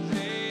of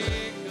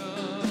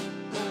Jacob,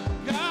 oh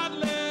God,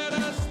 let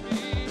us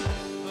be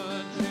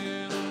a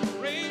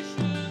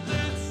generation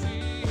that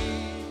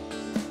seeks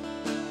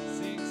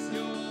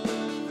your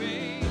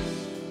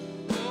face.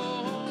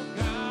 Oh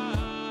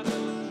God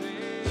of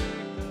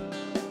Jacob.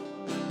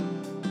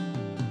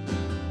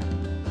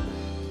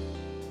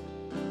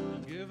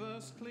 Give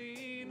us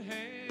clean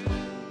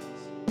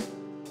hands,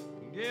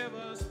 give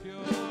us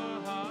pure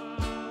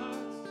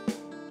hearts.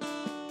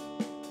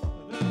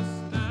 Let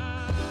us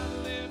not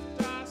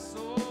lift our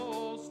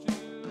souls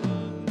to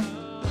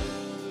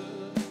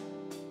another.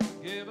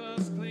 Give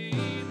us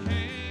clean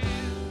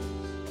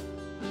hands,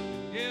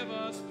 give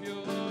us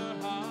pure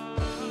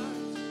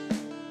hearts.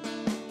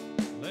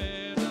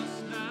 Let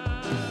us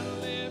not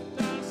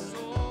lift our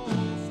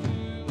souls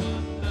to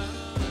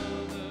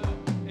another.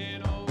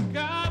 And oh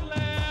God,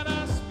 let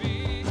us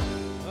be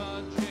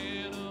a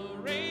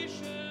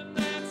generation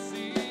that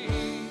seeks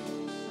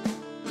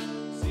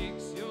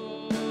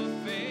your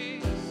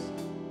face.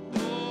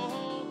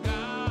 Oh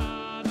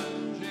God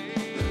of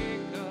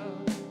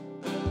Jacob,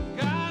 oh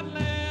God,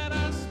 let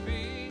us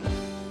be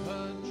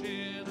a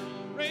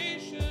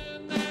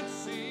generation that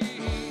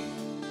seeks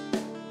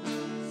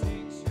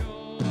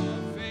your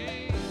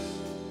face.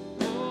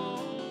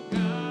 Oh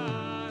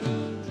God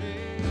of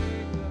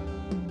Jacob.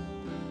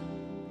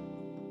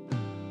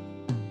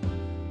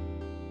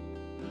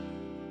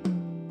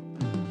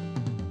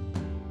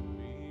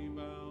 We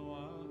bow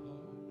our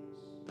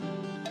hearts,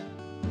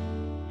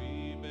 we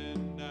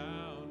bend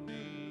our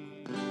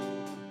knees.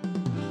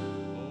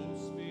 Oh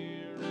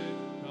Spirit,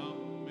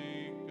 come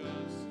make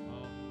us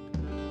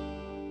humble.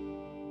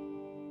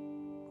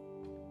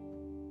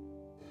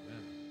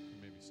 Amen. You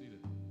may be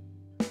seated.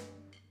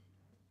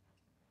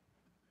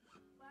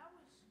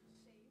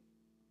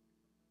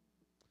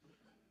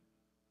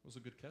 It was a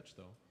good catch,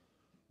 though.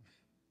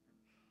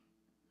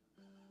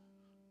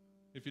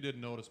 If you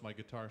didn't notice, my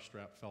guitar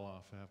strap fell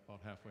off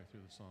about halfway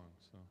through the song.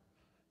 So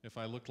if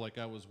I looked like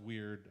I was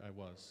weird, I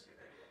was.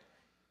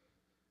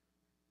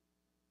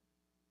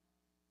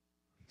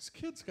 This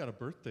kid's got a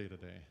birthday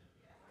today.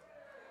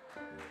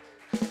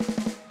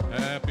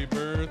 Happy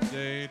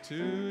birthday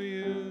to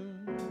you.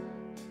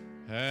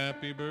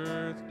 Happy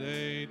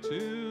birthday to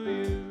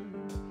you.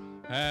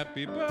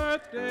 Happy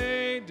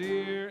birthday,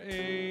 dear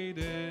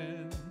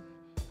Aiden.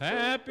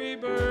 Happy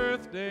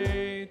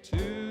birthday to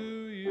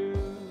you.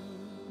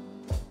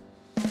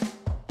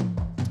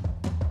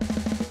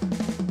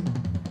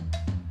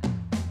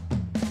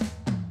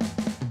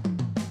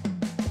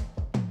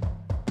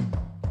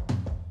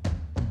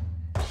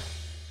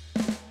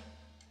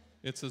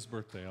 It's his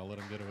birthday. I'll let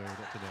him get away with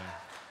it today.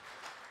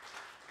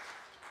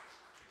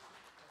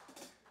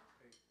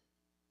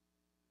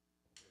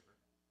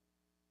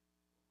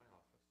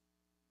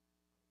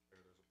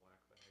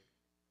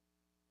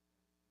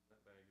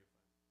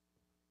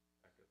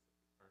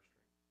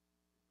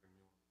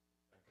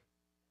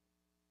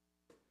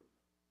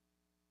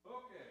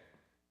 Okay.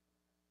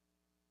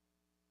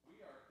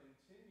 We are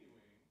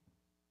continuing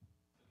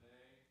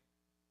today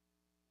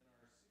in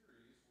our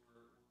series.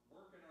 We're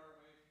working our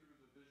way through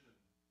the vision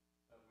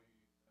that we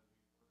worked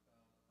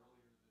on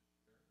earlier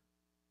this year.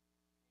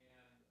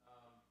 And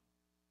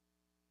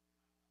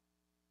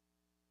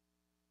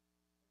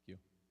thank you.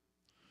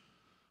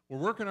 We're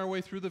working our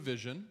way through the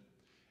vision,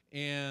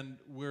 and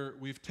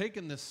we've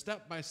taken this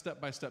step by step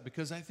by step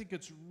because I think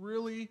it's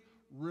really,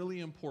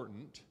 really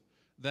important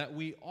that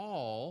we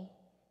all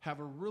have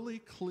a really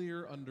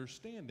clear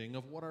understanding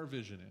of what our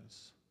vision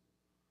is.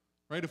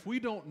 Right? If we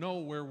don't know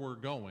where we're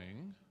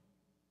going,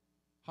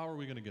 how are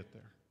we going to get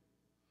there?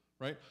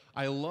 Right?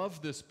 I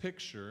love this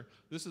picture.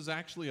 This is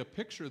actually a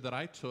picture that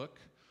I took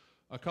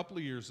a couple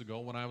of years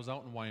ago when I was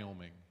out in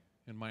Wyoming,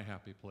 in my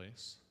happy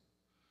place.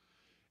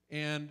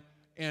 And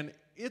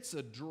it's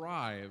a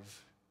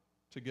drive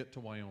to get to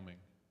Wyoming.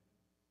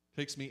 It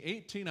takes me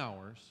 18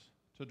 hours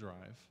to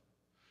drive,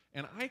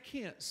 and I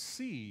can't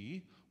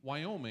see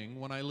Wyoming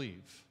when I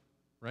leave,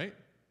 right?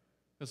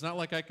 It's not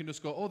like I can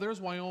just go, oh, there's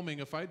Wyoming.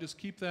 If I just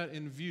keep that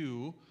in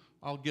view,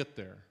 I'll get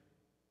there.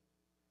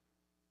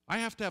 I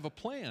have to have a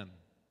plan.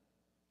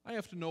 I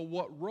have to know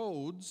what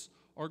roads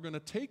are going to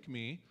take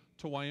me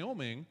to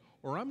Wyoming,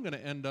 or I'm going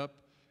to end up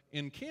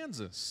in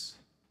Kansas.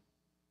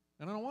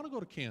 And I don't want to go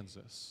to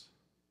Kansas.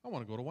 I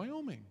want to go to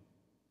Wyoming.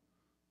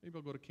 Maybe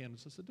I'll go to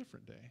Kansas a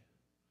different day.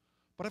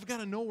 But I've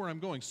got to know where I'm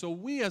going. So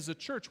we as a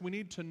church, we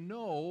need to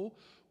know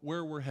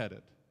where we're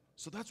headed.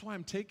 So that's why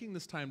I'm taking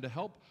this time to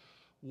help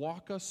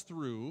walk us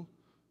through,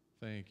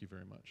 thank you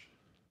very much,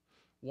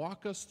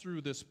 walk us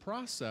through this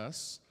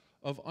process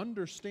of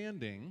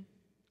understanding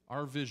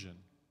our vision.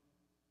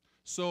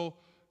 So,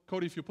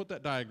 Cody, if you put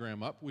that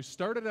diagram up, we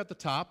started at the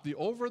top, the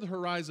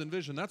over-the-horizon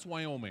vision, that's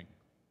Wyoming,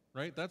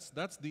 right?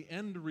 That's the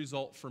end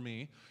result for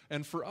me.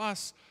 And for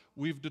us,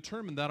 we've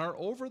determined that our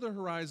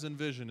over-the-horizon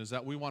vision is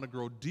that we want to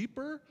grow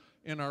deeper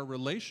in our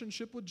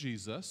relationship with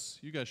Jesus.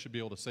 You guys should be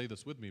able to say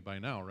this with me by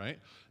now, right?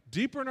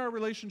 Deeper in our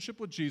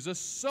relationship with Jesus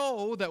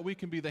so that we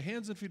can be the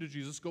hands and feet of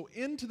Jesus, go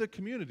into the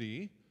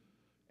community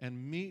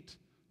and meet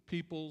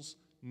people's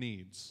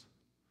needs.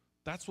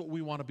 That's what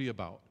we want to be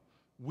about.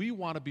 We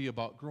want to be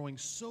about growing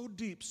so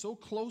deep, so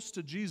close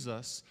to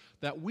Jesus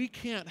that we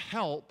can't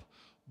help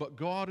but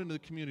go out into the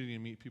community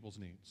and meet people's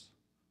needs.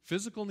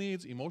 Physical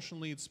needs, emotional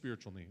needs,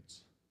 spiritual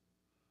needs.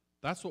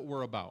 That's what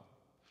we're about.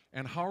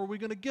 And how are we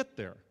going to get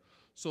there?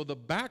 So the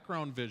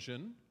background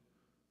vision,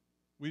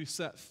 we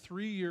set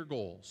 3-year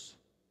goals.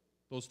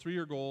 Those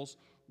 3-year goals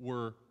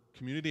were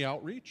community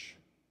outreach,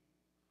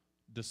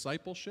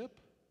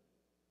 discipleship,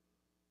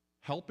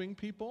 helping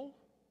people,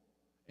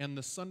 and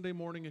the Sunday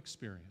morning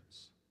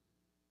experience.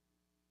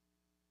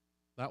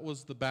 That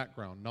was the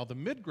background. Now the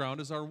midground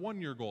is our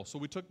 1-year goal. So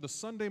we took the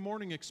Sunday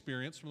morning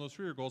experience from those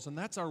 3-year goals, and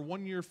that's our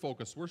 1-year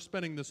focus. We're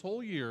spending this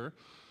whole year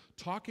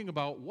talking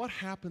about what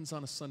happens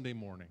on a Sunday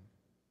morning.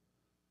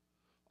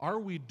 Are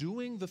we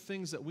doing the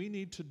things that we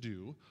need to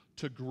do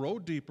to grow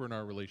deeper in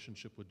our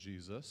relationship with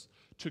Jesus,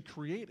 to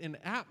create an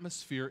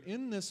atmosphere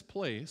in this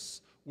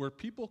place where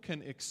people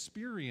can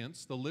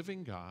experience the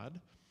living God,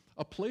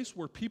 a place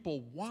where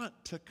people want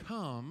to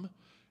come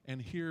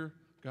and hear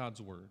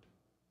God's word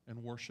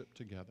and worship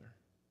together?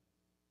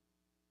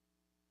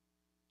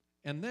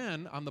 And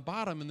then on the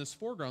bottom in this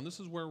foreground, this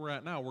is where we're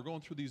at now. We're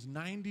going through these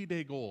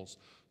 90-day goals.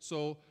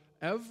 So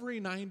every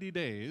 90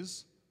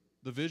 days,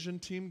 the vision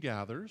team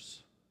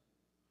gathers,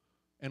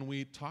 and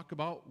we talk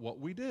about what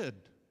we did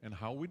and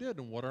how we did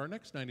and what our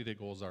next 90-day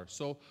goals are.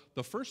 So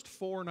the first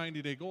 4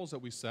 90-day goals that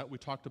we set, we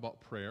talked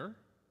about prayer,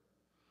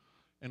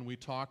 and we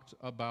talked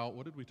about,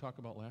 what did we talk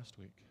about last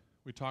week?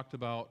 We talked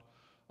about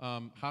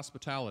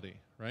hospitality,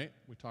 right?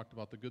 We talked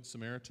about the Good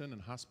Samaritan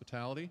and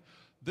hospitality.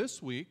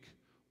 This week,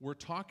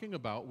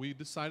 we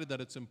decided that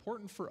it's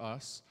important for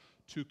us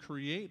to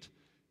create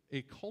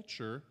a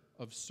culture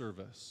of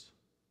service.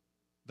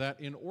 That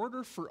in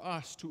order for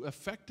us to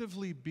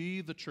effectively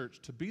be the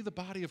church, to be the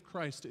body of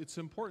Christ, it's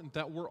important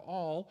that we're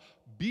all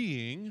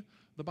being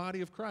the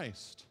body of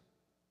Christ.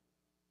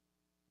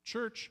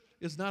 Church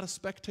is not a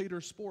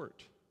spectator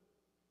sport.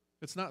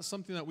 It's not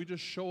something that we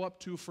just show up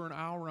to for an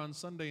hour on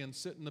Sunday and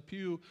sit in the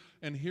pew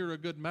and hear a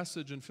good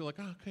message and feel like,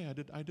 oh, okay,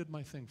 I did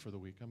my thing for the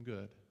week. I'm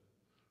good.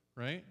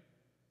 Right?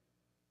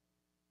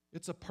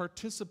 It's a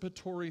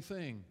participatory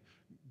thing.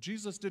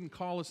 Jesus didn't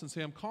call us and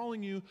say, I'm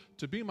calling you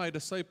to be my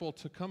disciple,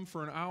 to come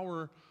for an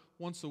hour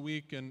once a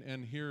week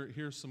and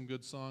hear some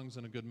good songs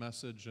and a good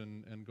message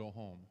and go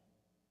home.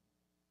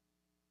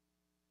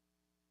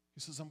 He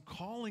says, I'm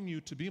calling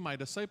you to be my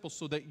disciple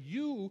so that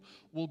you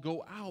will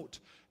go out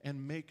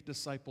and make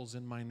disciples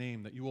in my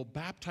name, that you will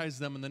baptize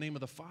them in the name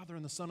of the Father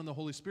and the Son and the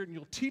Holy Spirit, and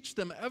you'll teach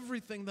them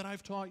everything that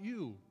I've taught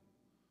you.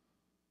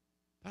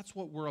 That's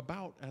what we're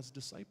about as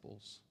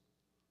disciples.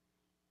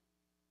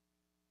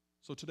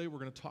 So today we're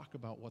going to talk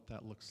about what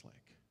that looks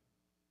like.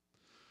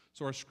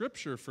 So our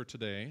scripture for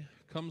today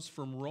comes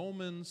from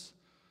Romans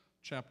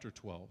chapter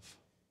 12.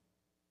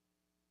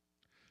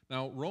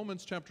 Now,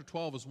 Romans chapter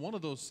 12 is one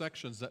of those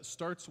sections that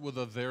starts with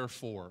a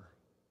therefore.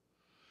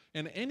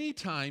 And any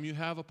time you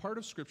have a part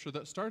of Scripture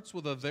that starts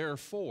with a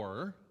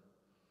therefore,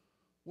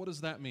 what does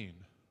that mean?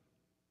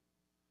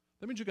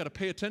 That means you've got to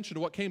pay attention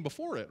to what came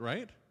before it,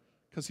 right?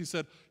 Because he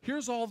said,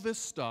 here's all this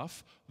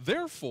stuff,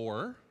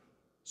 therefore,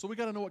 so we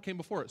got to know what came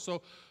before it.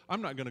 So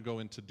I'm not going to go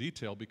into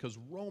detail because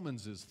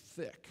Romans is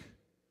thick.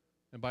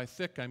 And by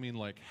thick, I mean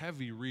like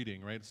heavy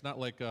reading, right? It's not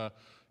like, hey,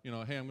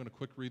 I'm going to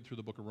quick read through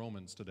the book of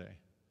Romans today.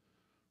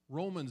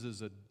 Romans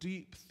is a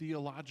deep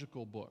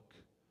theological book.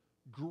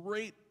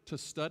 Great to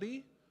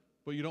study,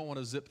 but you don't want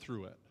to zip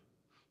through it.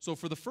 So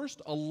for the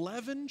first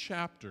 11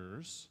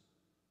 chapters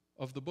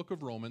of the book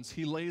of Romans,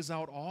 he lays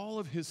out all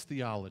of his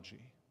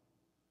theology.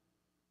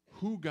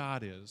 Who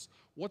God is,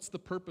 what's the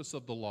purpose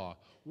of the law,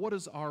 what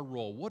is our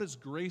role, what does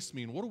grace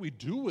mean, what do we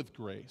do with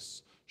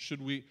grace?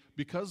 Should we,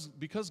 because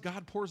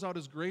God pours out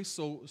his grace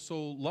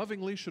so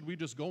lovingly, should we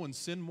just go and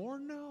sin more?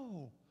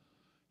 No.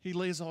 He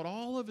lays out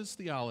all of his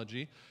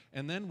theology,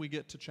 and then we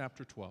get to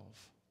chapter 12.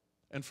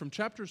 And from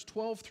chapters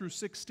 12 through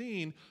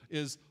 16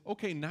 is,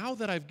 okay, now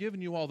that I've given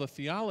you all the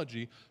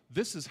theology,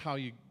 this is how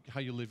you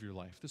live your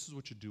life. This is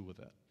what you do with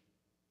it.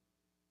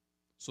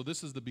 So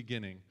this is the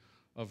beginning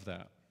of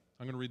that.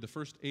 I'm going to read the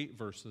first 8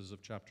 verses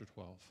of chapter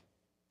 12.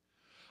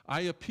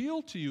 I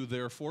appeal to you,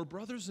 therefore,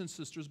 brothers and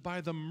sisters,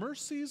 by the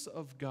mercies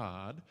of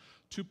God,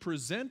 to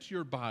present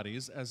your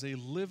bodies as a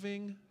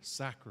living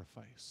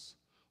sacrifice,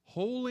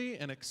 holy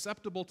and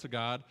acceptable to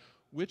God,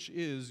 which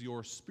is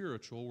your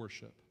spiritual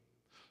worship.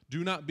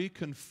 Do not be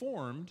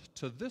conformed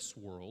to this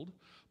world,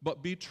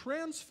 but be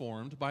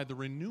transformed by the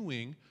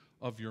renewing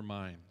of your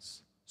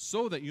minds,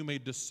 so that you may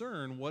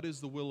discern what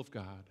is the will of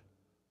God,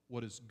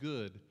 what is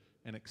good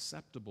and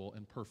acceptable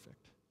and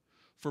perfect.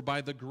 For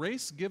by the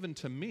grace given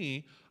to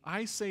me,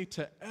 I say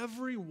to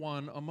every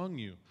one among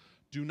you,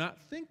 do not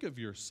think of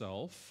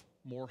yourself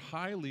more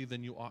highly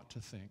than you ought to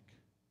think,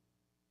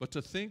 but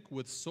to think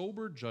with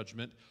sober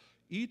judgment,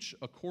 each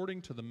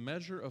according to the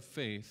measure of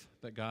faith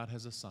that God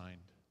has assigned.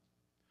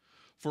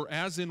 For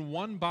as in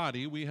one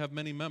body we have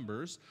many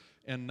members,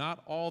 and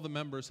not all the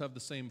members have the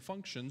same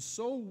function,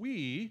 so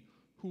we,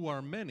 who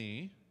are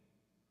many,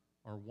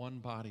 are one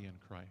body in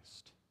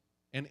Christ.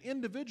 And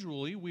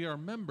individually we are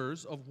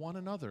members of one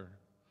another.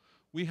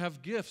 We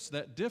have gifts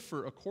that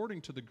differ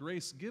according to the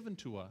grace given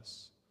to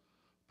us.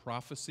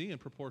 Prophecy in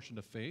proportion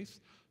to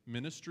faith,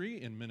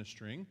 ministry in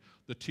ministering,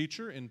 the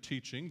teacher in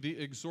teaching, the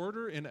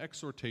exhorter in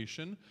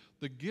exhortation,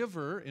 the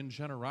giver in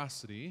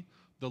generosity,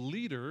 the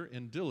leader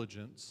in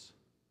diligence,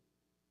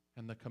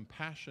 and the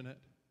compassionate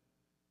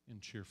in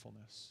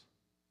cheerfulness.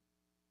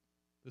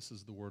 This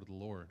is the word of the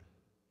Lord.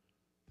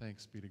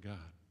 Thanks be to God.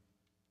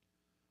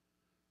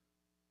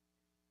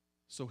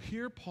 So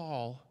here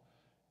Paul,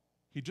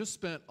 he just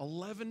spent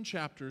 11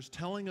 chapters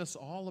telling us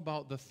all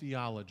about the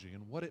theology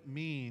and what it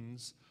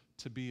means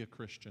to be a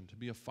Christian, to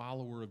be a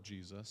follower of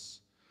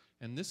Jesus.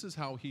 And this is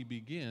how he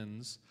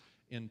begins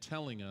in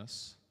telling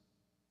us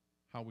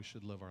how we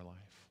should live our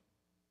life.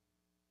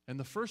 And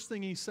the first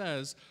thing he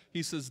says,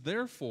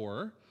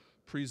 therefore,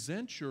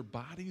 present your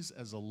bodies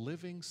as a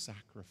living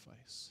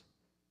sacrifice.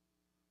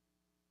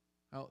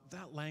 Now,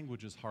 that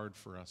language is hard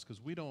for us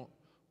because we don't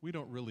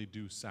really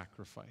do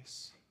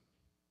sacrifice,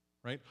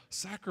 right?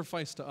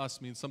 Sacrifice to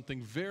us means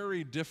something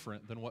very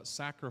different than what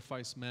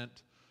sacrifice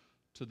meant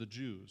to the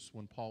Jews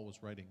when Paul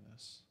was writing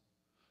this.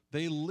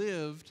 They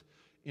lived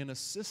in a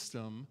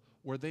system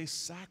where they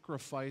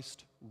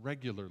sacrificed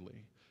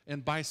regularly.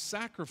 And by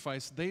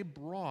sacrifice, they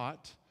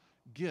brought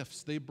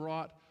gifts. They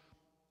brought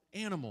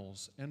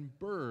animals and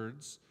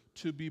birds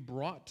to be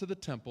brought to the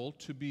temple,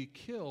 to be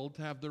killed,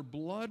 to have their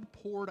blood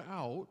poured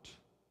out,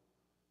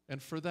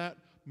 and for that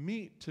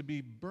meat to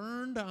be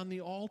burned on the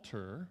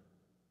altar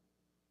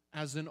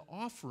as an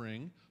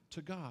offering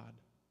to God.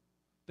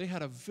 They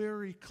had a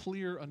very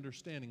clear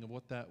understanding of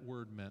what that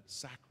word meant,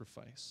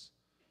 sacrifice.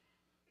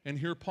 And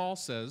here Paul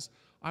says,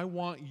 I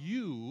want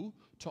you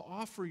to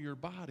offer your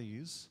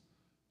bodies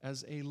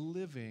as a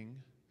living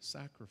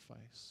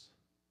sacrifice.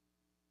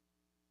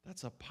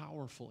 That's a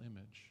powerful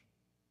image.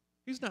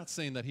 He's not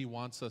saying that he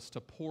wants us to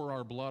pour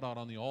our blood out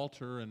on the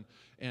altar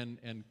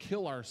and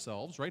kill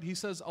ourselves, right? He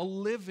says a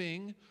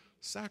living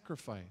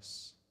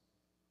sacrifice.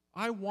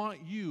 I want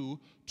you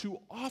to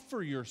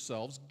offer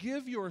yourselves,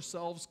 give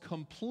yourselves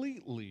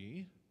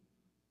completely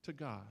to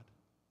God.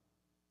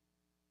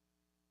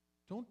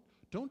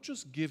 Don't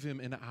just give him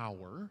an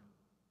hour.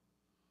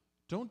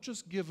 Don't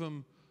just give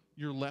him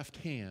your left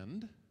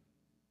hand.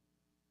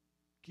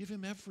 Give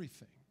him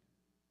everything.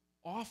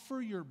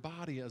 Offer your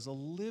body as a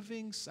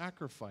living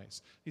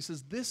sacrifice. He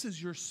says this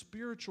is your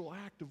spiritual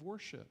act of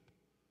worship.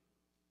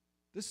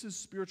 This is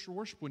spiritual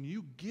worship. When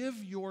you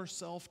give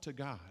yourself to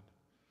God,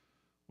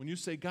 when you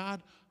say,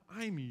 God,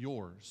 I'm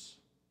yours.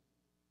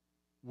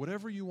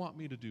 Whatever you want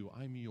me to do,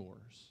 I'm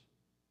yours.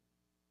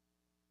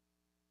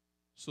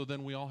 So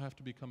then we all have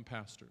to become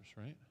pastors,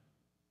 right?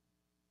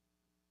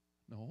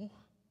 No.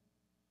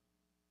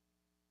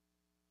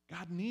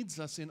 God needs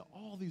us in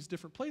all these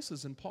different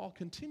places, and Paul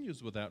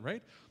continues with that,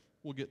 right?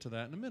 We'll get to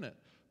that in a minute.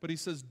 But he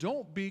says,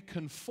 don't be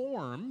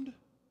conformed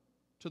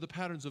to the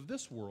patterns of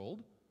this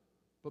world,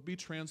 but be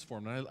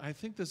transformed. And I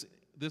think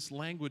this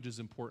language is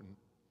important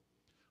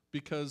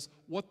because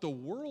what the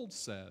world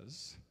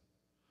says,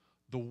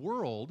 the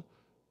world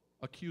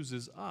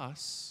accuses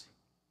us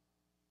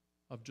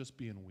of just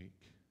being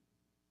weak.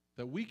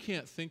 That we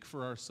can't think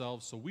for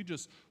ourselves, so we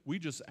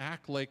just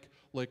act like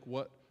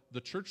what the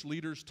church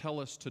leaders tell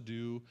us to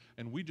do,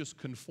 and we just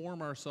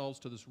conform ourselves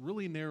to this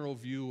really narrow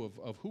view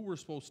of who we're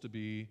supposed to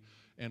be,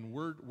 and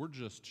we're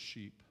just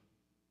sheep.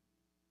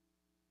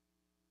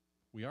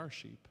 We are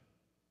sheep,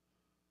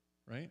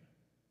 right?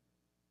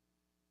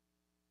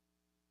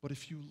 But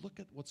if you look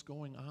at what's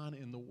going on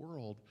in the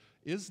world,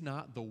 is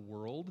not the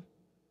world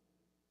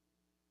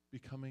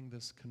becoming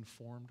this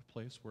conformed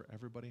place where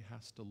everybody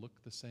has to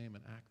look the same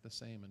and act the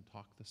same and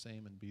talk the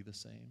same and be the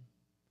same?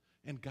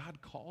 And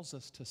God calls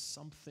us to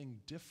something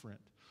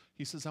different.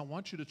 He says, I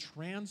want you to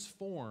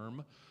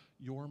transform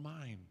your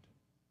mind.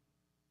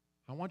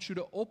 I want you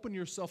to open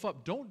yourself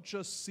up. Don't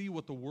just see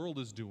what the world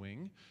is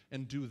doing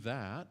and do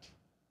that.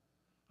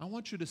 I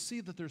want you to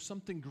see that there's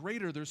something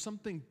greater, there's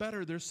something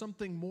better, there's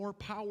something more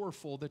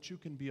powerful that you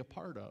can be a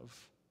part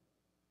of.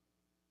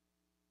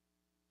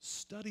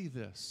 Study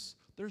this.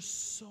 There's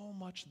so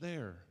much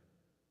there.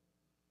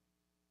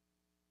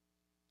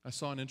 I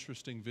saw an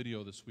interesting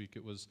video this week.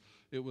 It was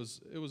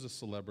a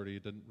celebrity.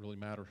 It didn't really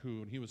matter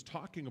who, and he was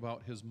talking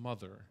about his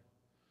mother.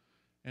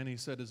 And he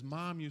said his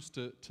mom used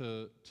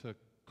to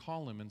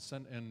call him and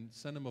send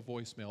him a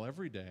voicemail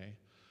every day,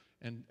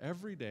 and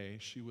every day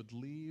she would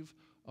leave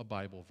a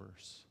Bible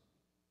verse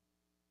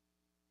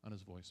on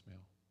his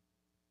voicemail.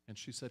 And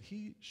she said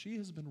she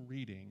has been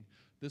reading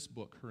this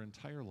book her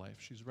entire life.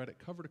 She's read it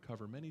cover to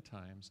cover many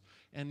times,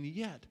 and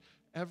yet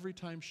every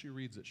time she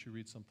reads it, she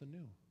reads something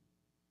new.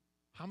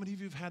 How many of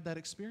you have had that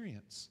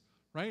experience,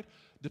 right?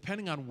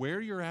 Depending on where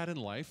you're at in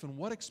life and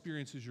what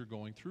experiences you're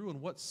going through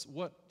and what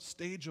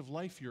stage of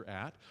life you're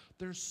at,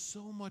 there's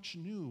so much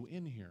new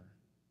in here.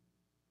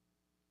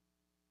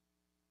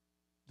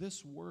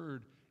 This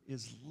word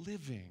is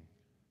living,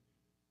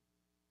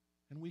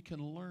 and we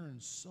can learn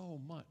so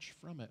much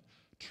from it.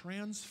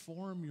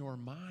 Transform your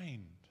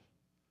mind.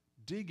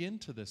 Dig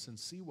into this and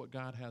see what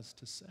God has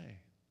to say.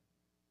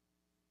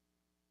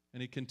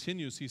 And he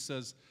continues, he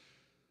says,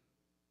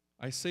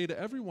 I say to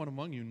everyone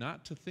among you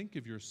not to think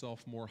of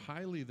yourself more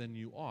highly than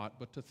you ought,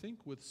 but to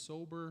think with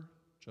sober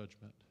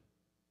judgment.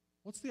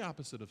 What's the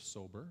opposite of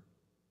sober?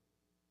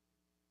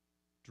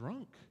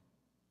 Drunk.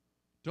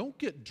 Don't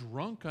get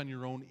drunk on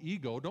your own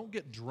ego. Don't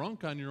get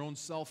drunk on your own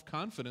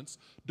self-confidence.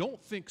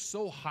 Don't think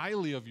so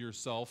highly of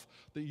yourself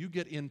that you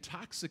get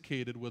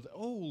intoxicated with,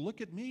 oh, look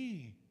at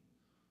me.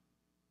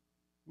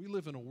 We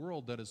live in a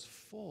world that is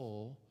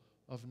full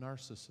of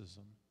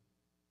narcissism.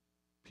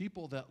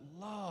 People that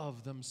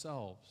love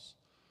themselves,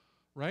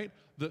 right?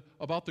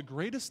 About the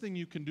greatest thing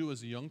you can do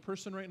as a young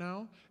person right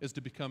now is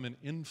to become an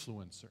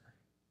influencer,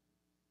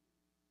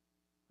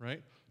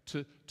 right?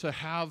 To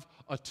have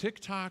a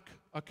TikTok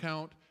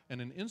account and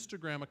an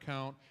Instagram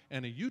account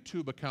and a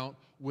YouTube account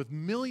with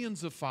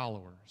millions of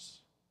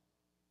followers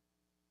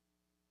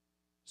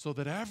so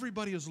that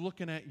everybody is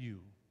looking at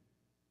you.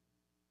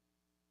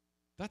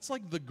 That's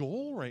like the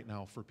goal right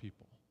now for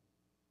people.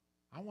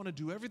 I want to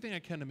do everything I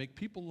can to make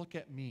people look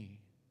at me.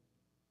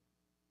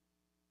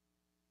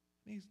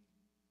 And he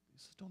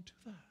says, don't do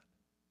that.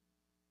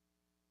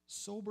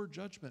 Sober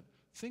judgment.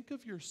 Think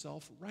of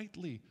yourself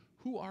rightly.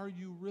 Who are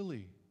you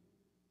really?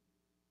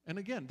 And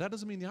again, that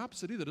doesn't mean the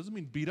opposite either. It doesn't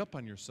mean beat up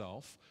on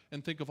yourself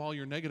and think of all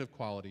your negative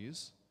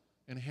qualities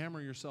and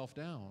hammer yourself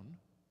down.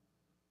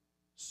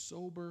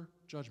 Sober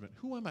judgment.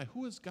 Who am I?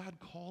 Who has God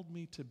called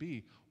me to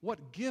be?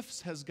 What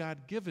gifts has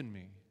God given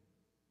me?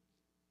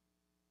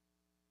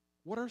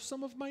 What are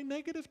some of my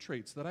negative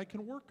traits that I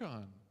can work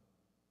on?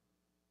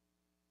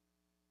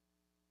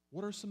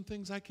 What are some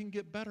things I can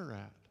get better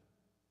at?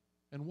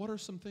 And what are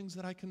some things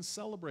that I can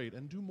celebrate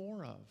and do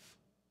more of?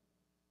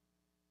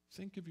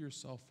 Think of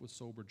yourself with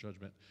sober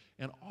judgment.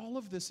 And all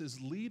of this is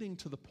leading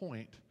to the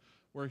point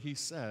where he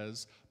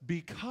says,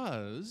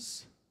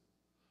 because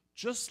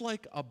just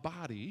like a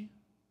body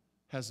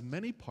has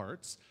many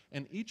parts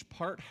and each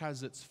part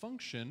has its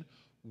function,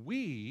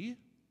 we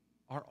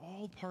are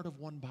all part of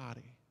one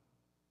body.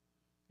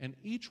 And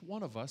each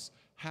one of us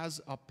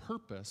has a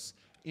purpose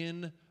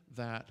in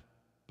that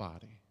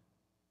body.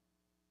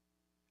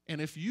 And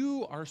if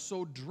you are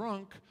so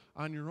drunk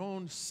on your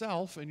own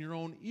self and your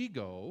own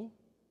ego,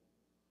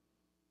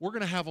 we're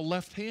going to have a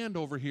left hand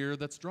over here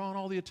that's drawing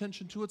all the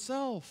attention to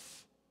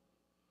itself.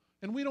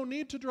 And we don't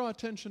need to draw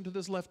attention to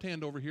this left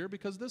hand over here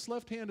because this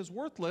left hand is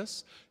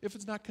worthless if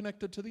it's not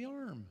connected to the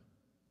arm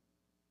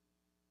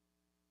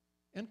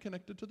and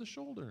connected to the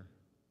shoulder,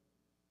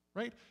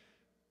 right?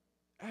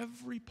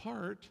 Every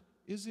part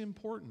is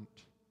important.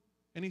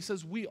 And he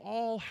says we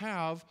all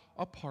have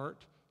a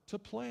part to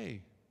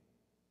play.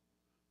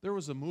 There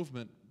was a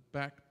movement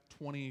back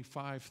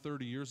 25,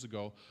 30 years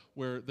ago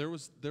where there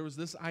was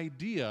this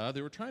idea,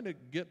 they were trying to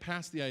get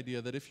past the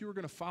idea that if you were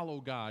going to follow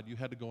God, you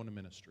had to go into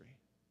ministry.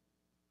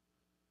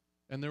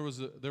 And there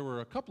were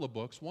a couple of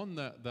books. One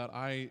that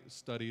I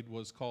studied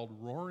was called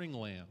Roaring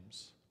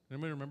Lambs.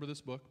 Anybody remember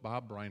this book?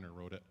 Bob Briner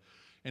wrote it.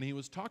 And he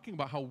was talking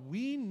about how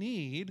we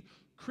need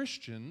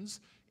Christians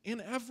in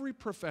every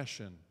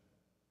profession.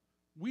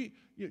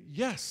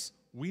 Yes,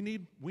 we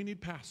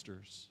need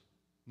pastors,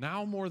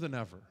 now more than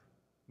ever.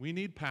 We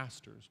need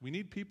pastors. We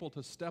need people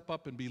to step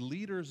up and be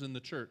leaders in the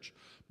church.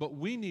 But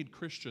we need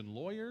Christian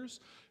lawyers,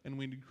 and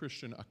we need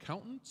Christian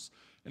accountants,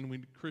 and we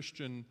need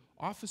Christian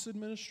office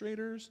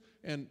administrators,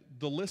 and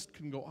the list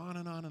can go on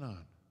and on and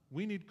on.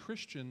 We need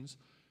Christians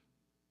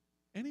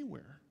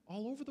anywhere,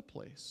 all over the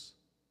place.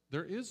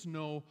 There is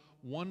no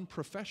one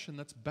profession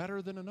that's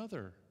better than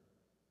another.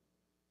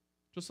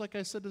 Just like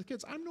I said to the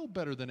kids, I'm no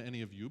better than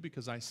any of you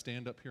because I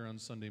stand up here on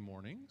Sunday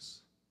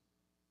mornings.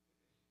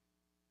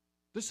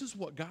 This is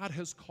what God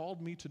has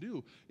called me to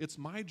do. It's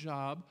my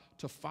job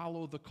to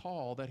follow the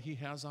call that He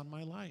has on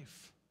my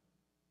life.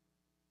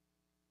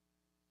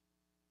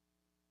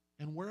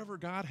 And wherever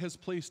God has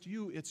placed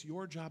you, it's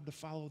your job to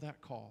follow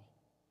that call,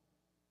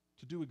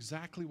 to do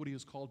exactly what He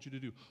has called you to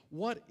do.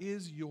 What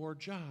is your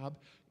job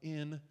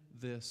in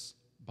this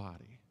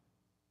body?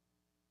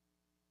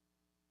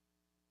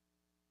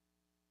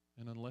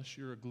 And unless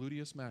you're a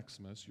gluteus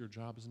maximus, your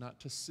job is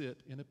not to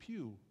sit in a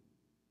pew.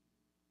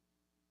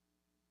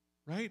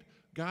 Right?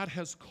 God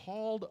has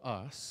called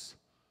us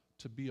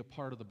to be a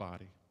part of the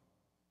body.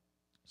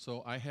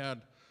 So I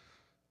had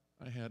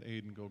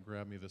Aiden go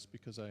grab me this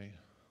because I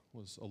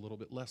was a little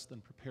bit less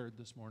than prepared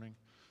this morning.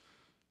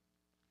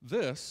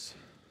 This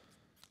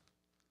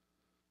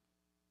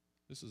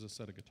is a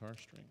set of guitar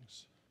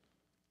strings,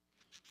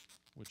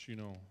 which I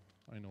know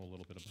a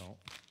little bit about.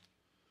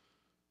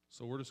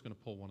 So we're just going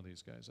to pull one of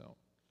these guys out.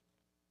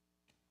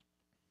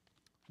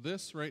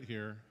 This right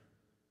here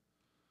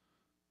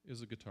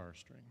is a guitar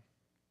string.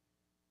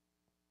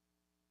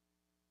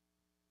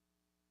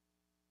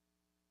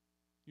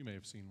 You may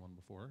have seen one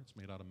before. It's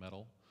made out of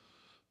metal.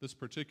 This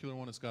particular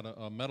one has got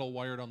a metal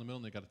wire down the middle,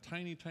 and they got a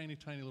tiny, tiny,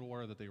 tiny little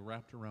wire that they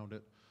wrapped around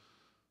it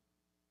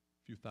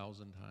a few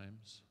thousand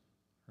times,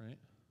 right?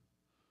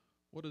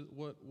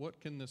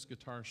 What can this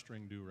guitar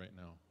string do right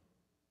now?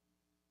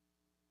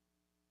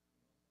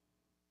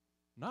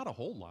 Not a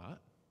whole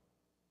lot,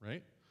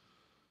 right?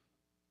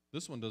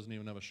 This one doesn't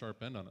even have a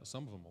sharp end on it.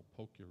 Some of them will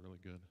poke you really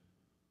good.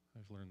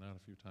 I've learned that a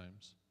few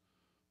times.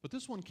 But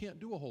this one can't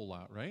do a whole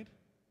lot, right?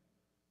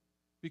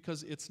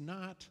 Because it's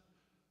not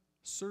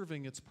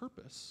serving its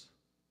purpose.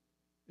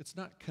 It's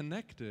not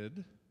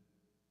connected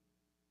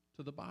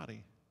to the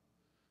body.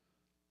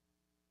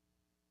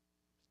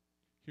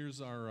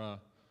 Here's our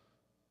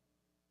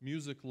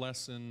music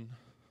lesson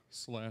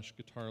 /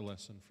 guitar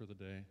lesson for the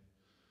day.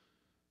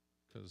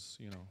 Because,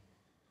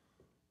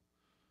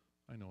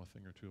 I know a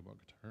thing or two about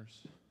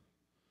guitars.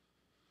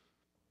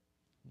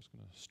 I'm just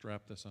going to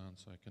strap this on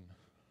so I can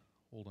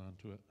hold on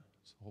to it.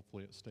 So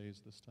hopefully it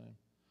stays this time.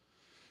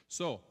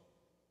 So,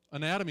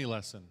 anatomy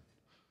lesson.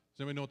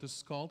 Does anybody know what this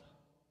is called?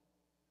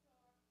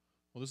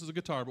 Well, this is a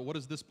guitar, but what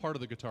is this part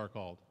of the guitar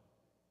called?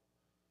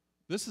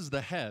 This is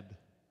the head,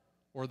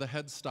 or the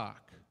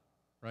headstock,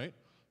 right?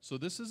 So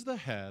this is the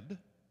head,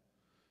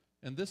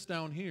 and this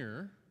down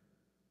here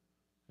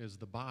is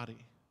the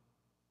body.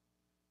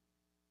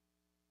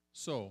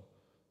 So,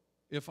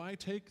 if I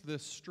take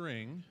this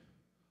string,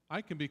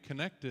 I can be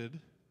connected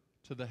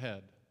to the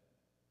head.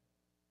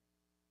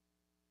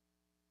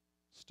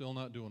 Still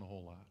not doing a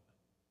whole lot,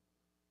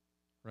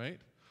 right?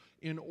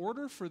 In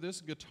order for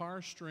this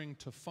guitar string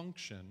to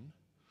function,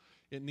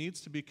 it needs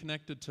to be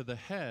connected to the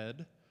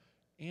head,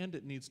 and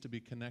it needs to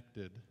be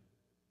connected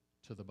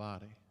to the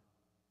body.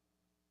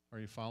 Are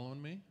you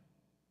following me?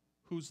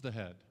 Who's the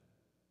head?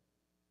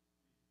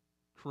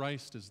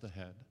 Christ is the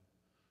head.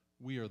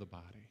 We are the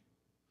body.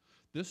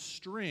 This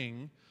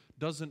string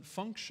doesn't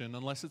function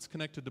unless it's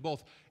connected to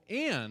both.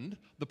 And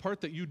the part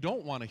that you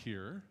don't want to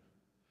hear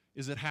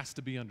is it has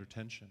to be under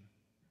tension.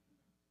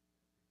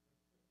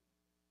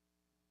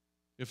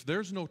 If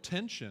there's no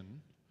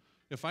tension,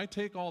 if I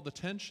take all the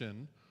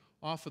tension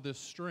off of this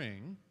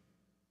string,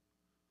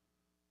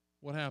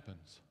 what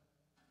happens?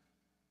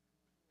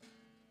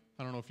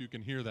 I don't know if you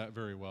can hear that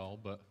very well,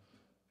 but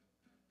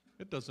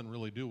it doesn't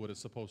really do what it's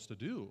supposed to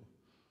do.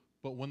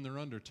 But when they're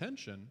under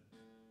tension,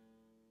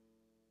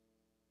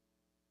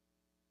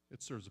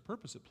 It serves a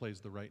purpose. It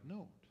plays the right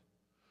note.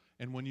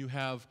 And when you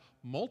have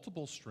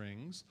multiple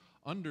strings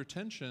under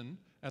tension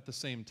at the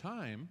same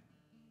time,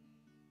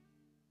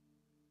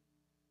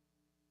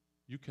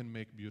 you can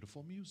make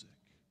beautiful music,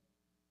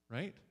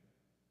 right?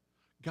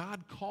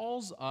 God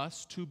calls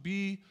us to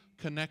be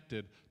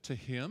connected to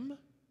Him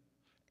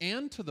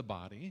and to the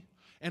body,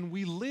 and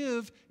we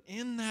live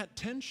in that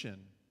tension.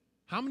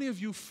 How many of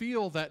you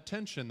feel that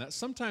tension, that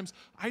sometimes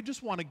I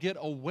just want to get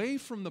away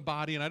from the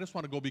body and I just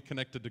want to go be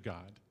connected to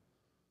God?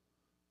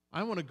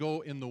 I want to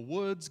go in the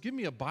woods. Give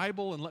me a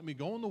Bible and let me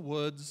go in the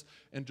woods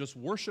and just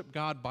worship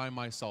God by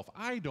myself.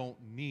 I don't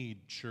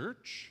need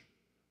church.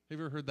 Have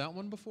you ever heard that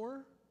one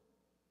before?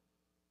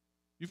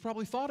 You've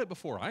probably thought it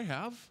before. I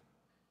have.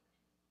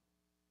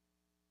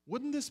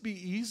 Wouldn't this be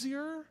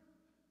easier?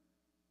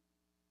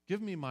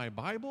 Give me my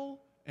Bible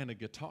and a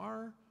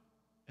guitar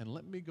and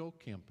let me go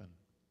camping,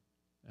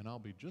 and I'll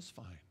be just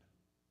fine.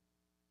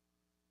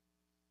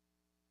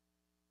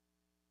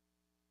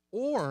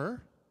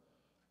 Or,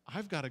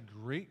 I've got a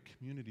great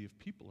community of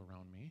people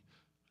around me.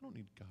 I don't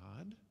need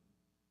God.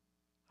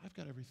 I've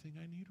got everything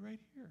I need right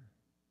here.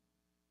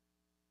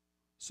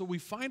 So we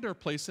find our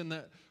place in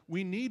that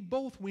we need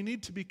both. We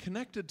need to be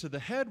connected to the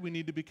head. We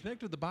need to be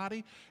connected to the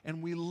body.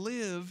 And we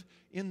live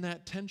in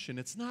that tension.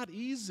 It's not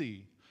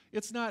easy.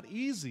 It's not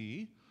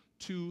easy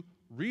to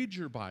read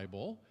your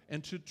Bible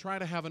and to try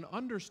to have an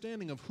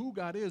understanding of who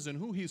God is and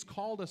who He's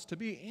called us to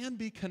be and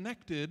be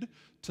connected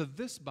to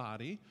this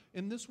body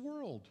in this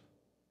world.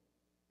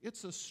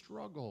 It's a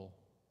struggle.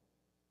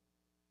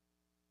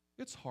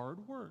 It's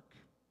hard work.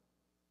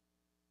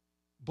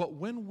 But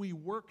when we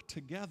work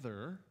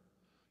together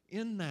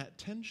in that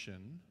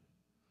tension,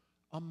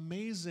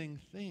 amazing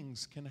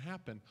things can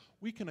happen.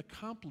 We can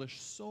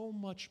accomplish so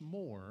much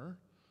more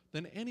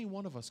than any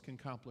one of us can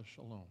accomplish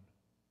alone.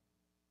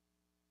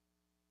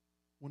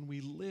 When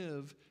we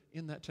live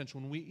in that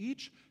tension, when we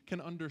each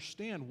can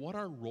understand what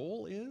our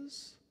role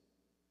is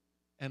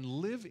and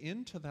live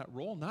into that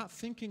role, not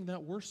thinking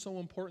that we're so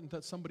important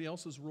that somebody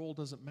else's role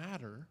doesn't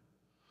matter,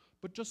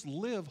 but just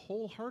live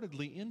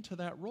wholeheartedly into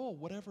that role,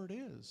 whatever it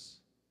is.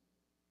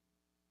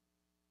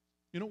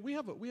 You know, we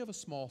have a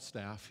small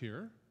staff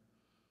here.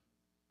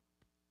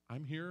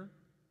 I'm here.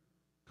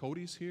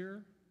 Cody's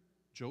here.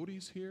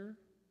 Jody's here.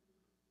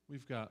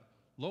 We've got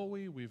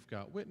Loie. We've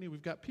got Whitney.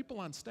 We've got people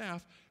on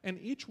staff, and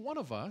each one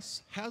of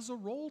us has a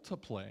role to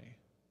play.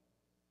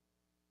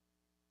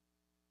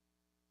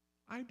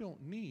 I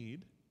don't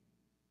need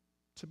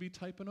to be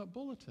typing up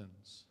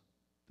bulletins.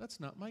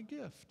 That's not my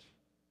gift.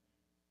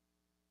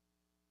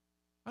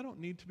 I don't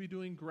need to be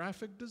doing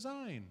graphic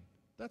design.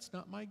 That's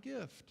not my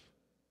gift.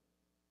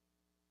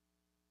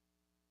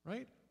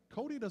 Right?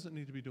 Cody doesn't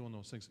need to be doing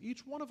those things.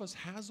 Each one of us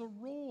has a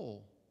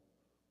role.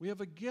 We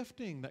have a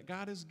gifting that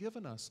God has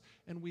given us,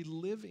 and we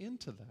live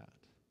into that.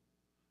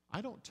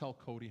 I don't tell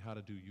Cody how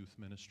to do youth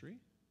ministry.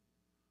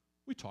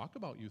 We talk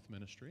about youth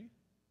ministry.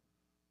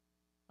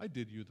 I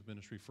did youth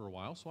ministry for a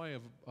while, so I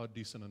have a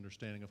decent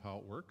understanding of how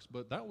it works,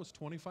 but that was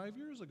 25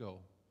 years ago.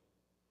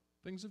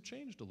 Things have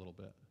changed a little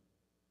bit.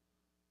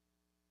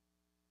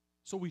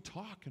 So we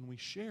talk and we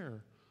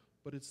share,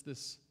 but it's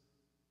this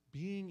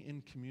being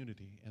in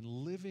community and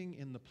living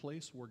in the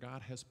place where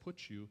God has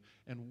put you,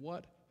 and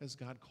what has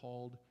God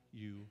called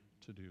you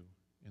to do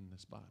in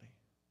this body.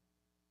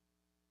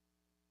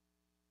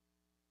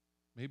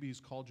 Maybe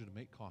He's called you to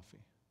make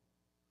coffee.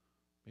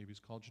 Maybe He's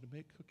called you to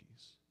make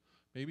cookies.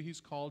 Maybe He's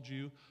called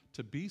you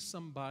to be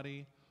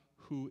somebody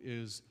who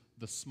is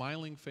the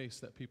smiling face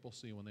that people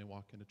see when they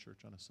walk into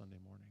church on a Sunday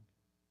morning.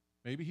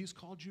 Maybe He's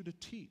called you to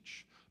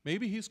teach.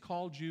 Maybe He's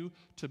called you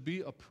to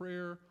be a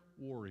prayer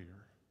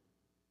warrior,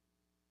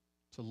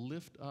 to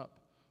lift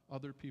up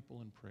other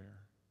people in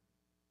prayer.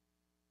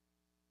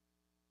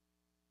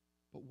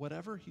 But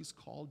whatever He's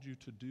called you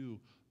to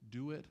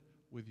do it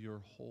with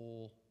your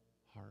whole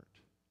heart.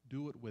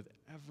 Do it with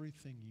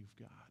everything you've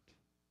got.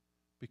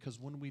 Because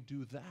when we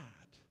do that,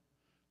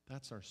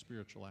 that's our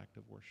spiritual act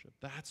of worship.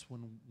 That's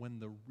when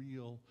the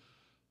real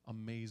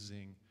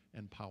amazing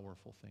and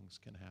powerful things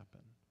can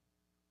happen.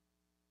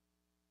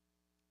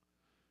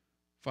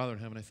 Father in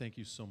heaven, I thank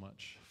You so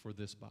much for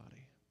this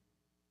body,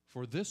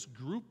 for this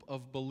group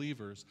of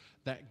believers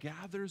that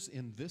gathers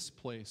in this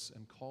place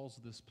and calls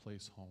this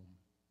place home.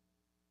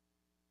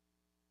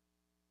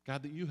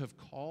 God, that You have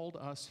called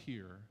us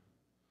here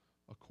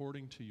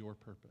according to Your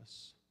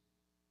purpose.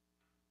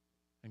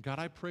 And God,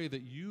 I pray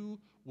that You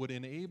would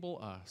enable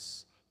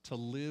us to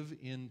live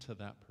into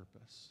that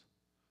purpose,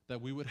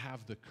 that we would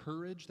have the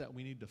courage that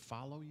we need to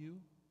follow You,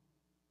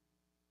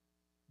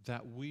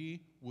 that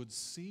we would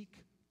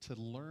seek to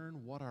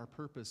learn what our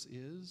purpose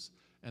is,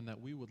 and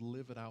that we would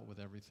live it out with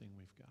everything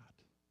we've got.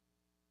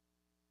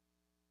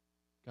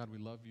 God, we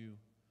love You,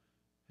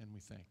 and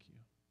we thank You.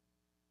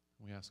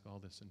 We ask all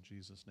this in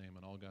Jesus' name,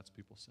 and all God's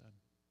people said,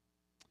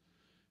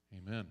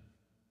 amen.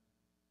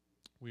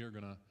 We are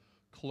going to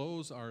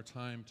close our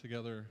time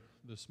together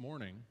this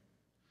morning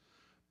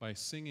by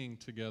singing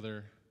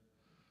together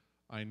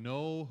I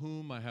know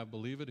whom I have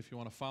believed. If you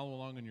want to follow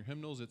along in your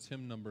hymnals, it's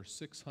hymn number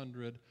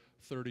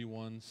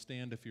 631.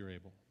 Stand if you're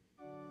able.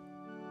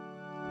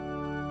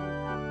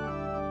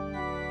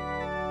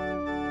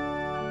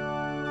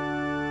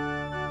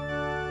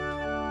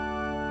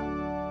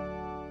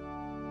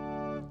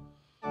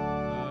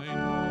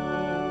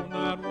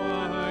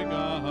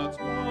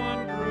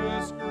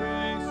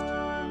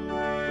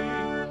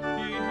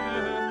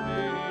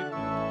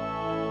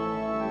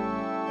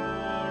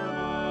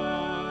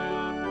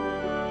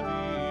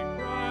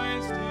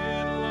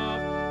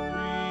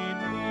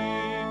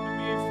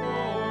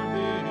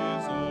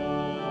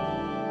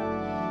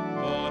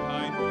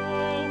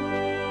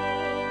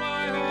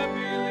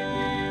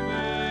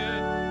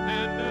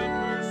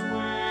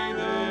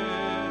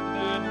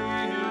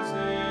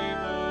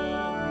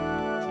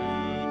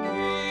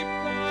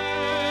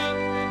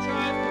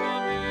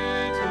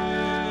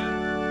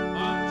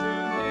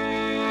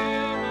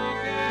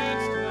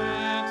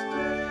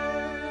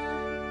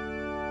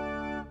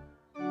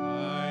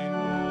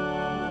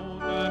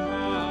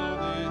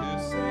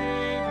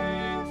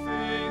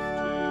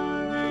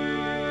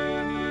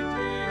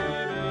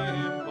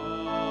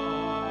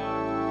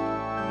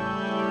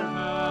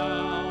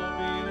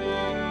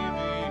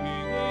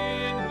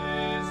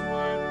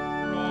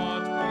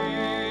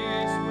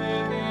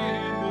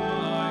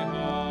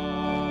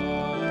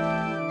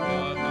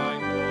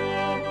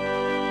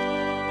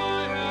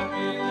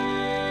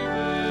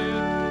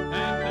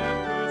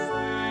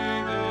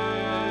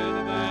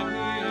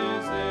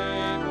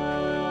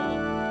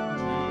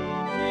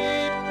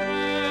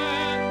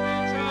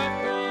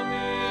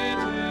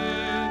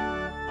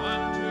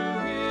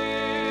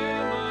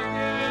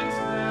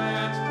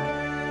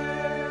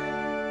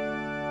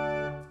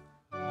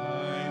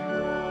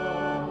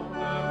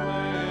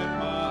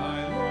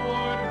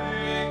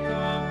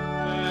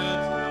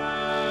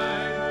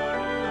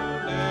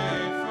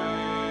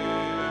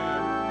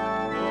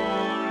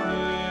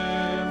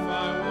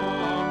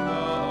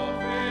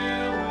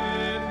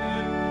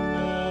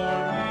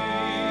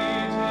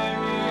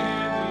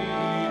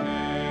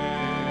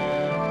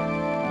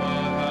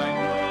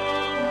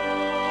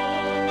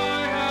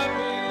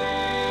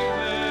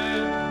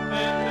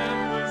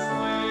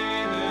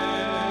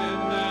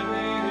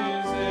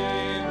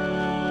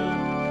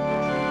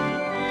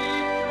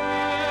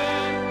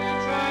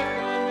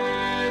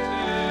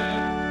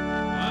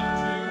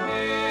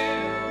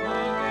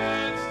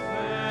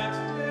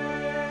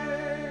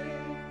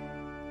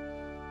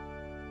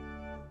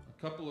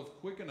 Couple of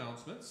quick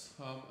announcements.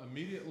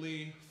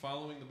 Immediately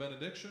following the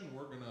benediction,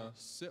 we're going to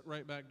sit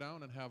right back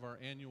down and have our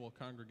annual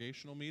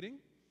congregational meeting.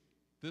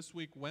 This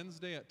week,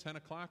 Wednesday at 10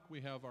 o'clock,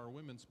 we have our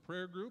women's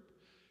prayer group,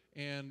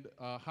 and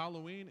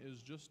Halloween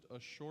is just a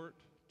short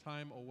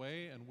time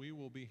away, and we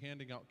will be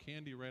handing out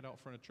candy right out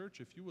front of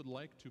church. If you would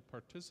like to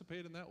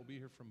participate in that, we'll be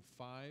here from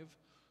 5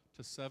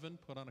 to 7.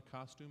 Put on a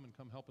costume and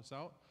come help us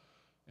out.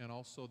 And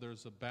also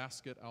there's a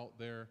basket out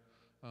there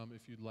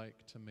if you'd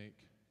like to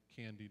make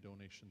candy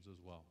donations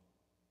as well.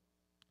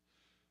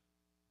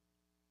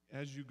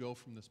 As you go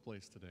from this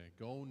place today,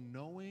 go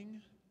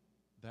knowing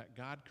that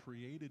God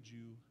created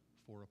you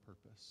for a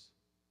purpose.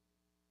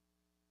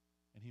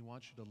 And He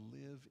wants you to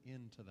live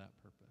into that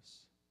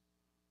purpose.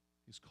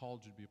 He's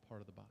called you to be a part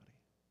of the body.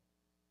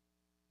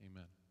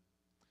 Amen.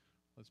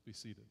 Let's be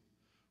seated.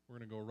 We're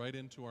going to go right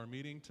into our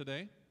meeting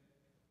today.